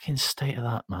hell. Fucking state of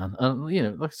that, man. And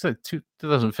like I said,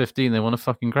 2015 they won a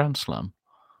fucking Grand Slam.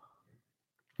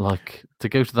 Like, to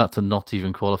go to that to not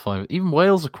even qualify, even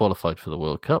Wales are qualified for the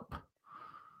World Cup.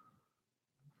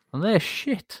 And they're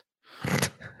shit.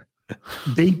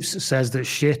 Beeps says that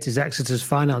shit is Exeter's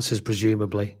finances,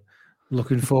 presumably.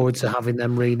 Looking forward to having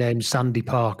them renaming Sandy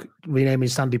Park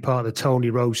the Tony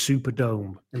Rose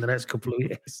Superdome in the next couple of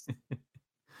years.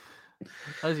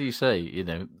 As you say,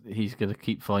 he's going to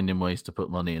keep finding ways to put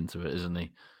money into it, isn't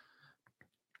he?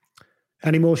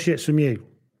 Any more shits from you?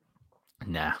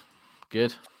 Nah.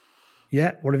 Good.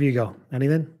 Yeah, what have you got?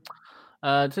 Anything?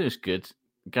 It was good.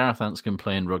 Gareth Anscombe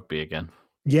playing rugby again.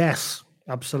 Yes,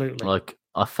 absolutely. Like,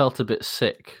 I felt a bit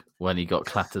sick when he got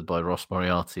clattered by Ross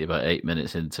Moriarty about 8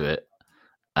 minutes into it,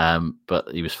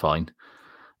 but he was fine.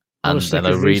 And then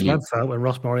I really felt when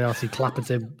Ross Moriarty clapped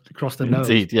him across the nose.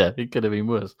 Indeed, yeah, it could have been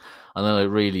worse. And then I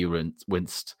really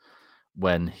winced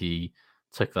when he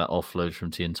took that offload from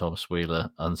Tian Thomas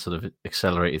Wheeler and sort of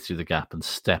accelerated through the gap and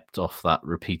stepped off that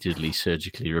repeatedly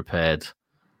surgically repaired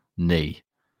knee.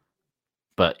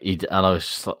 But I was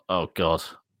just like, oh god,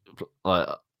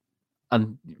 but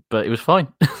it was fine.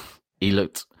 He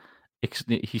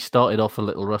started off a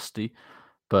little rusty,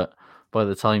 but by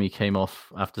the time he came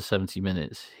off after 70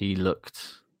 minutes, he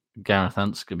looked Gareth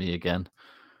Anscombe again,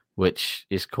 which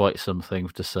is quite something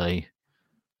to say,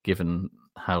 given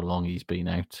how long he's been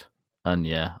out. And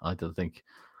yeah, I don't think...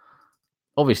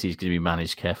 Obviously, he's going to be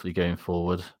managed carefully going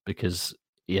forward because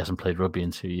he hasn't played rugby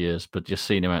in 2 years, but just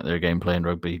seeing him out there again playing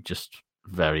rugby, just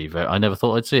very, very... I never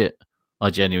thought I'd see it. I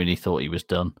genuinely thought he was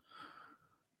done.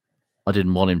 I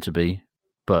didn't want him to be,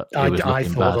 but I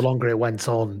thought bad. The longer it went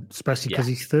on, especially because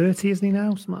he's 30, isn't he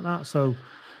now? Something like that. So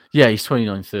yeah, he's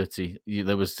 29, 30.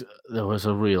 There was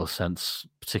a real sense,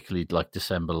 particularly like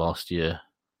December last year,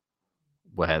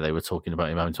 where they were talking about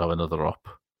him having to have another op,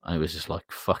 and it was just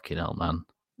like, fucking hell, man,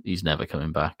 he's never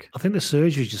coming back. I think the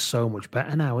surgery is just so much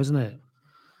better now, isn't it?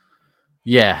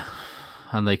 Yeah,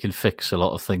 and they can fix a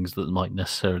lot of things that might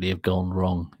necessarily have gone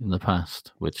wrong in the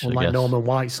past. Which like guess... Norman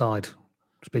Whiteside,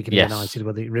 speaking of United,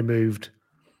 where they removed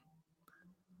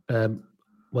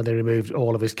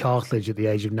all of his cartilage at the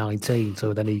age of 19,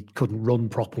 so then he couldn't run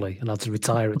properly and had to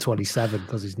retire at 27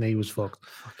 because his knee was fucked.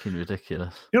 Fucking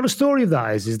ridiculous. You know, the story of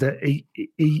that is that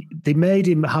they made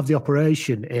him have the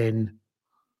operation in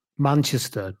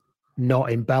Manchester,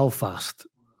 not in Belfast,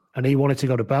 and he wanted to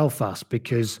go to Belfast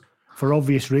because, for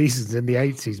obvious reasons, in the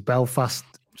 80s, Belfast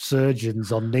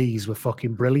surgeons on knees were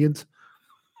fucking brilliant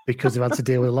because they had to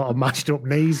deal with a lot of mashed up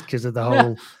knees because of the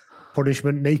whole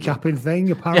punishment kneecapping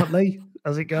thing, apparently,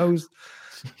 as it goes.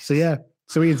 So yeah,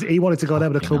 so he wanted to go there,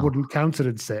 but the club wouldn't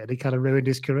countenance it, and he kind of ruined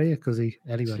his career because he.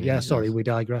 Anyway, yeah, sorry, we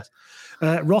digress.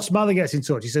 Ross Mather gets in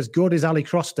touch. He says, "Good is Ali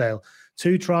Crossdale.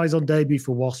 2 tries on debut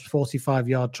for Wasps,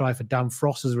 45-yard try for Dan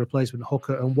Frost as a replacement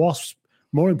hooker, and Wasps,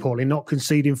 more importantly, not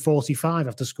conceding 45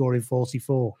 after scoring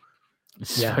 44."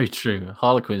 It's very true.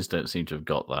 Harlequins don't seem to have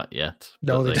got that yet.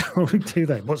 No, they don't, do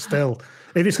they? But still,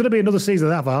 if it's going to be another season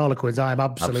of that for Harlequins, I'm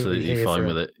absolutely here fine for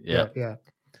with it.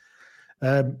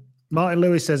 Yeah. Martin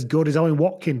Lewis says, "Good is Owen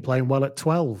Watkin playing well at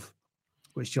 12,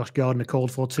 which Josh Gardner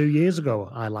called for 2 years ago,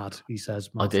 lad," he says.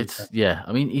 Martin said. Yeah.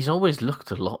 I mean, he's always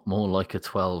looked a lot more like a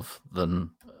 12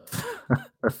 than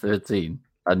a 13.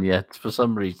 And yet, for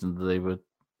some reason, they were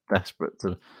desperate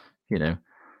to,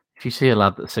 if you see a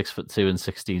lad that's 6'2" and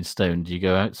 16 stone, do you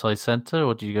go outside centre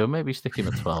or do you go maybe stick him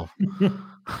at 12?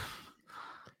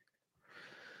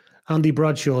 Andy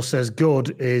Bradshaw says,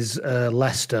 "Good is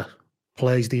Leicester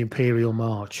plays the Imperial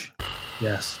March."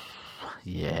 Yes.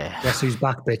 Yeah. Guess who's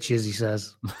back, bitches, he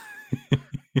says.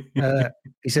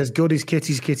 He says, "Good is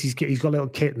Kitty's. He's got little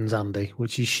kittens, Andy,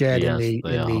 which he shared in the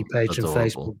patron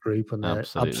Facebook group, and they're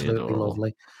absolutely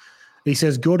lovely. He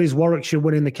says, "Good is Warwickshire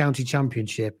winning the county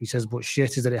championship." He says, "But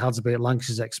shit is that it had to be at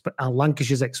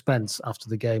Lancashire's expense after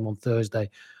the game on Thursday."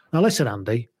 Now, listen,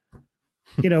 Andy,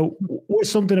 we're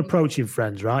something approaching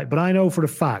friends, right? But I know for a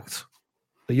fact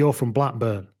that you're from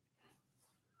Blackburn.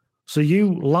 So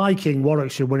you liking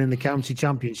Warwickshire winning the county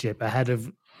championship ahead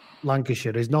of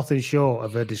Lancashire is nothing short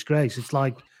of a disgrace. It's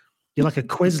like You're like a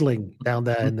quisling down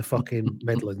there in the fucking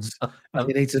Midlands. You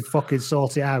need to fucking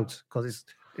sort it out because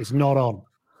it's not on.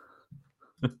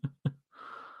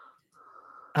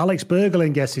 Alex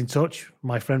Bergelin gets in touch,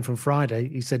 my friend from Friday.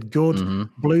 He said, good.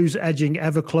 Blues edging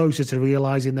ever closer to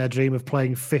realising their dream of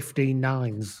playing 15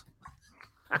 nines.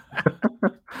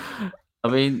 I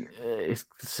mean,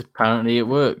 apparently it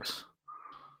works.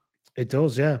 It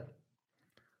does, yeah.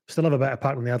 Still have a better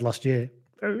pack than they had last year.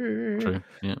 True.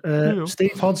 Yeah.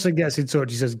 Steve Hodson gets in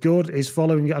touch. He says, good is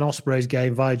following an Ospreys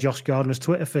game via Josh Gardner's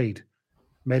Twitter feed.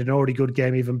 Made an already good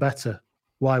game even better.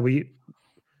 Why were you?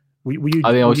 Were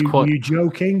you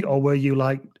joking or were you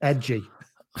like edgy?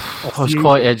 I was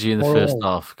quite edgy in the first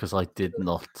half because I did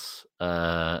not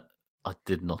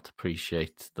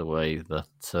appreciate the way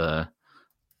that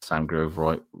Sam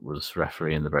Grove-Wright was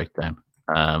refereeing the breakdown.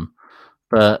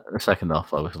 But the second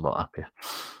half, I was a lot happier,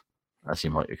 as you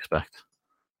might expect.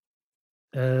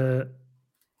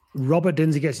 Robert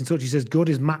Dinsey gets in touch. He says, good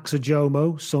is Max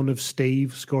Ajomo, son of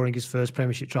Steve, scoring his first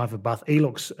Premiership try for Bath. He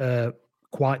looks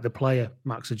quite the player,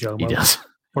 Max Ajomo. He does.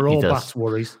 For all Bath's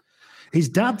worries. His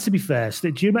dad, to be fair,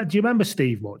 do you remember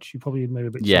Steve much? You probably maybe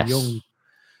a bit too young.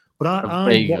 But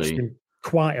I watched him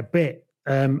quite a bit.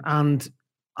 And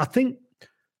I think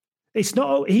it's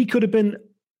not, he could have been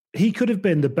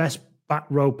the best back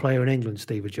row player in England,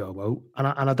 Steve Ajomo. And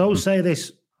I don't say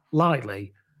this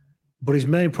lightly, but his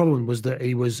main problem was that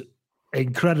he was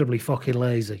incredibly fucking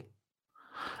lazy.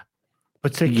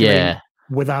 Particularly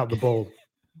without the ball.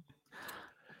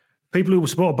 People who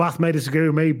support Bath may disagree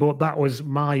with me, but that's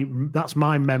my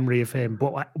memory of him.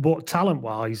 But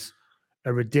talent-wise,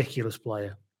 a ridiculous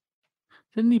player.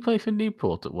 Didn't he play for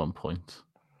Newport at one point?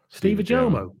 Steve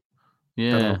Ajomo?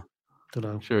 Yeah. Don't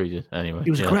know. Sure he did. Anyway.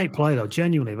 He was a great player, though.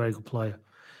 Genuinely a very good player.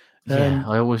 Yeah,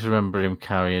 I always remember him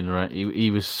carrying around. He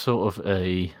was sort of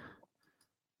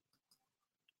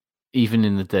even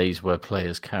in the days where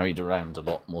players carried around a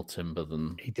lot more timber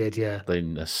than he did, they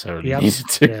necessarily needed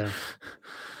to.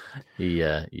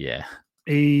 Yeah.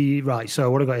 Right. So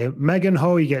what have I got here? Megan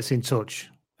Hoey gets in touch,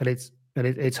 and it's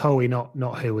Hoey,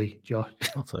 not Huey, Josh.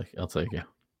 I'll take you.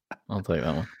 I'll take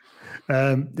that one.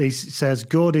 He says,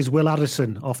 good is Will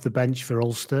Addison off the bench for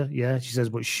Ulster. Yeah, she says,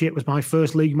 but shit was my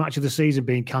first league match of the season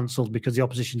being cancelled because the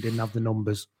opposition didn't have the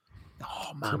numbers.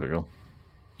 Oh, man. Typical.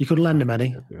 You couldn't lend him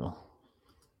any. Typical.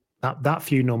 That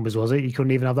few numbers, was it? You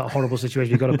couldn't even have that horrible situation.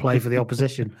 You've got to play for the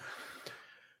opposition.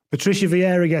 Patricia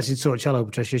Vieira gets in touch. Hello,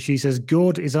 Patricia. She says,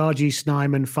 good is RG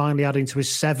Snyman finally adding to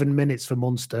his 7 minutes for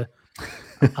Munster.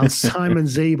 And Simon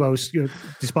Zebo,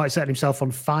 despite setting himself on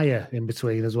fire in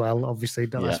between as well, obviously,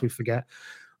 lest we forget.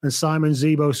 And Simon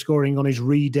Zebo scoring on his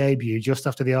re-debut just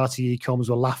after the RTE comms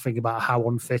were laughing about how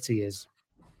unfit he is.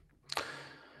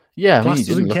 Yeah, Class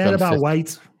doesn't care about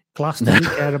weight. Class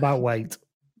doesn't care about weight.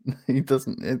 He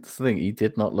doesn't. It's the thing. He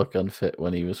did not look unfit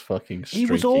when he was fucking streaking.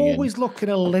 He was always looking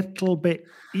a little bit.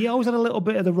 He always had a little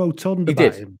bit of the rotund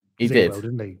about him. He did,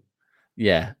 didn't he?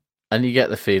 Yeah, and you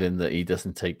get the feeling that he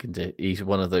doesn't take. He's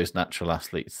one of those natural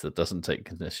athletes that doesn't take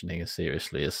conditioning as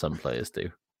seriously as some players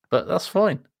do. But that's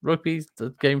fine. Rugby's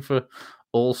a game for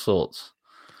all sorts.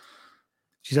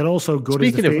 She said also good.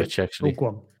 Speaking of which, actually,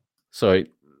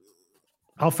 sorry.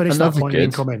 I'll finish that point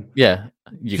and come in. Yeah,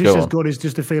 Just as good as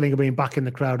just the feeling of being back in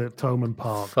the crowd at Thomond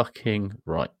Park. Fucking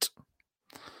right.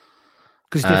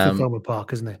 Because it's different Thomond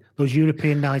Park, isn't it? Those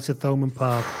European nights at Thomond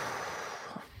Park.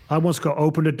 I once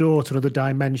opened a door to another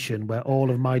dimension where all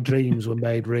of my dreams were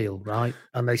made real, right?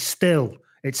 And it still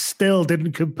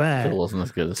didn't compare. It wasn't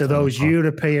as good as to those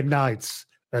European nights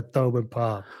at Thomond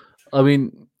Park. I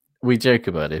mean, we joke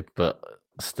about it, but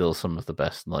still some of the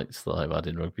best nights that I've had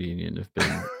in rugby union have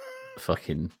been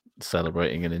fucking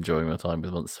celebrating and enjoying my time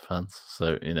with Munster fans.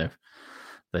 So,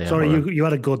 Sorry, you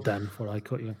had a good then before I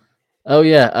cut you. Oh,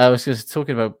 yeah. I was just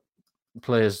talking about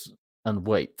players and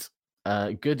weight.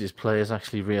 Good is players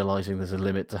actually realising there's a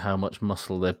limit to how much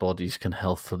muscle their bodies can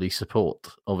healthily support.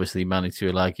 Obviously, Manu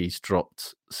Tuilagi's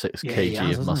dropped 6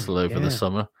 kg of muscle over the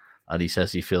summer, and he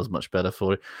says he feels much better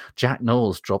for it. Jack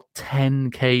Knowles dropped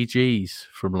 10 kgs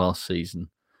from last season.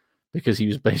 Because he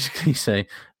was basically saying,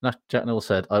 Jack Knowles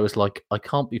said, I was like, I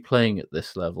can't be playing at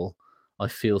this level. I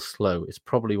feel slow. It's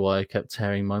probably why I kept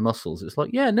tearing my muscles. It's like,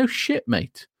 yeah, no shit,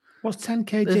 mate. What's 10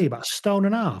 kg? About 1.5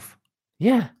 stone?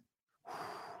 Yeah.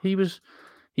 He was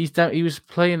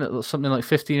playing at something like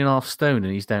 15.5 stone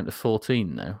and he's down to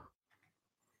 14 now.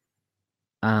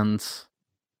 And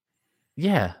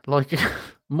yeah, like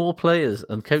more players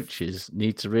and coaches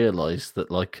need to realise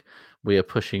that like we are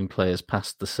pushing players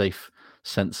past the safe,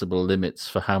 sensible limits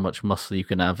for how much muscle you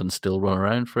can have and still run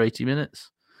around for 80 minutes.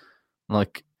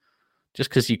 Like, just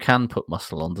because you can put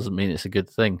muscle on doesn't mean it's a good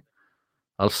thing.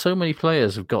 So many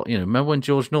players have got, remember when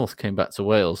George North came back to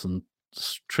Wales and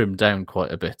trimmed down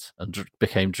quite a bit and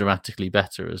became dramatically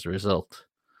better as a result?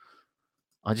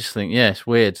 I just think, it's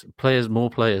weird. More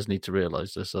players need to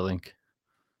realise this, I think.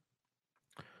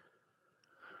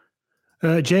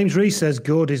 James Rees says,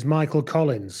 good is Michael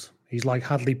Collins. He's like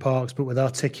Hadley Parks, but with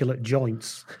articulate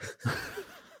joints.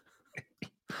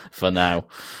 For now.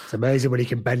 It's amazing when you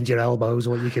can bend your elbows,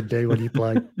 what you can do when you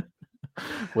play.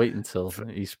 Wait until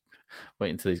he's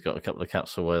got a couple of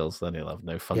caps for Wales, then he'll have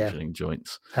no functioning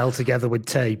joints. Held together with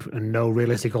tape and no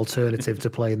realistic alternative to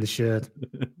play in the shirt.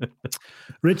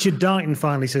 Richard Dighton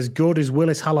finally says, good is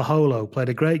Willis Halaholo. Played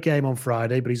a great game on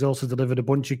Friday, but he's also delivered a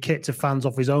bunch of kit to fans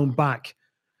off his own back.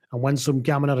 And when some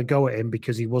gammon had a go at him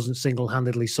because he wasn't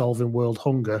single-handedly solving world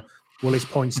hunger, Willis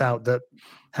points out that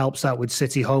helps out with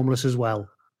City homeless as well.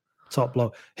 Top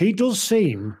bloke. He does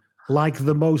seem like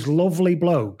the most lovely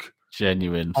bloke.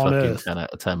 Genuine fucking earth. 10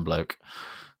 out of 10 bloke.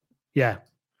 Yeah.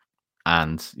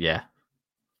 And,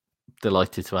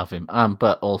 delighted to have him.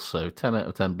 But also 10 out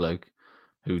of 10 bloke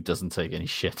who doesn't take any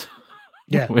shit.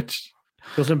 Yeah. Which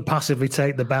doesn't passively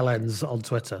take the bell ends on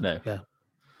Twitter. No. Yeah.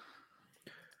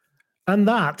 And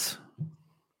that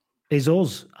is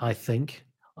us, I think.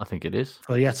 I think it is.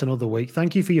 For yet another week.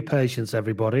 Thank you for your patience,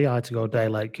 everybody. I had to go a day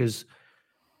late because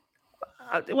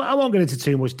I won't get into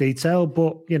too much detail,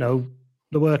 but,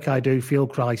 the work I do,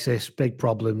 field crisis, big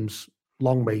problems,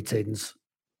 long meetings.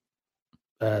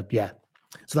 So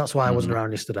that's why I wasn't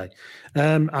around yesterday.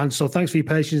 And so thanks for your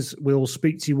patience. We'll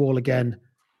speak to you all again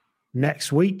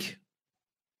next week.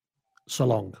 So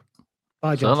long.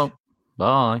 Bye, Josh. So long.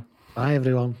 Bye. Bye,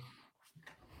 everyone.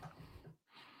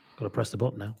 Got to press the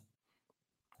button now.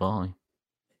 Bye.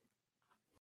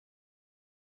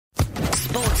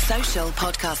 Sports Social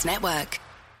Podcast Network.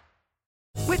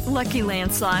 With Lucky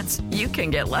Land Slots, you can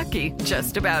get lucky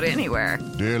just about anywhere.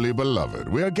 Dearly beloved,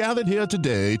 we are gathered here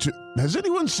today to... Has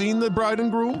anyone seen the bride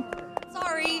and groom?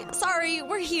 Sorry,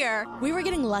 we're here. We were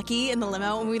getting lucky in the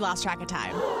limo and we lost track of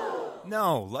time.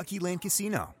 No, Lucky Land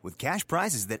Casino, with cash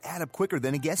prizes that add up quicker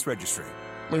than a guest registry.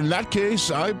 In that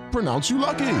case, I pronounce you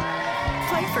lucky.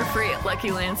 Play for free at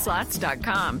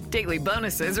LuckyLandSlots.com. Daily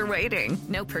bonuses are waiting.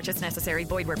 No purchase necessary.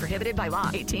 Void where prohibited by law.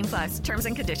 18+. Terms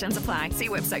and conditions apply. See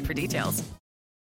website for details.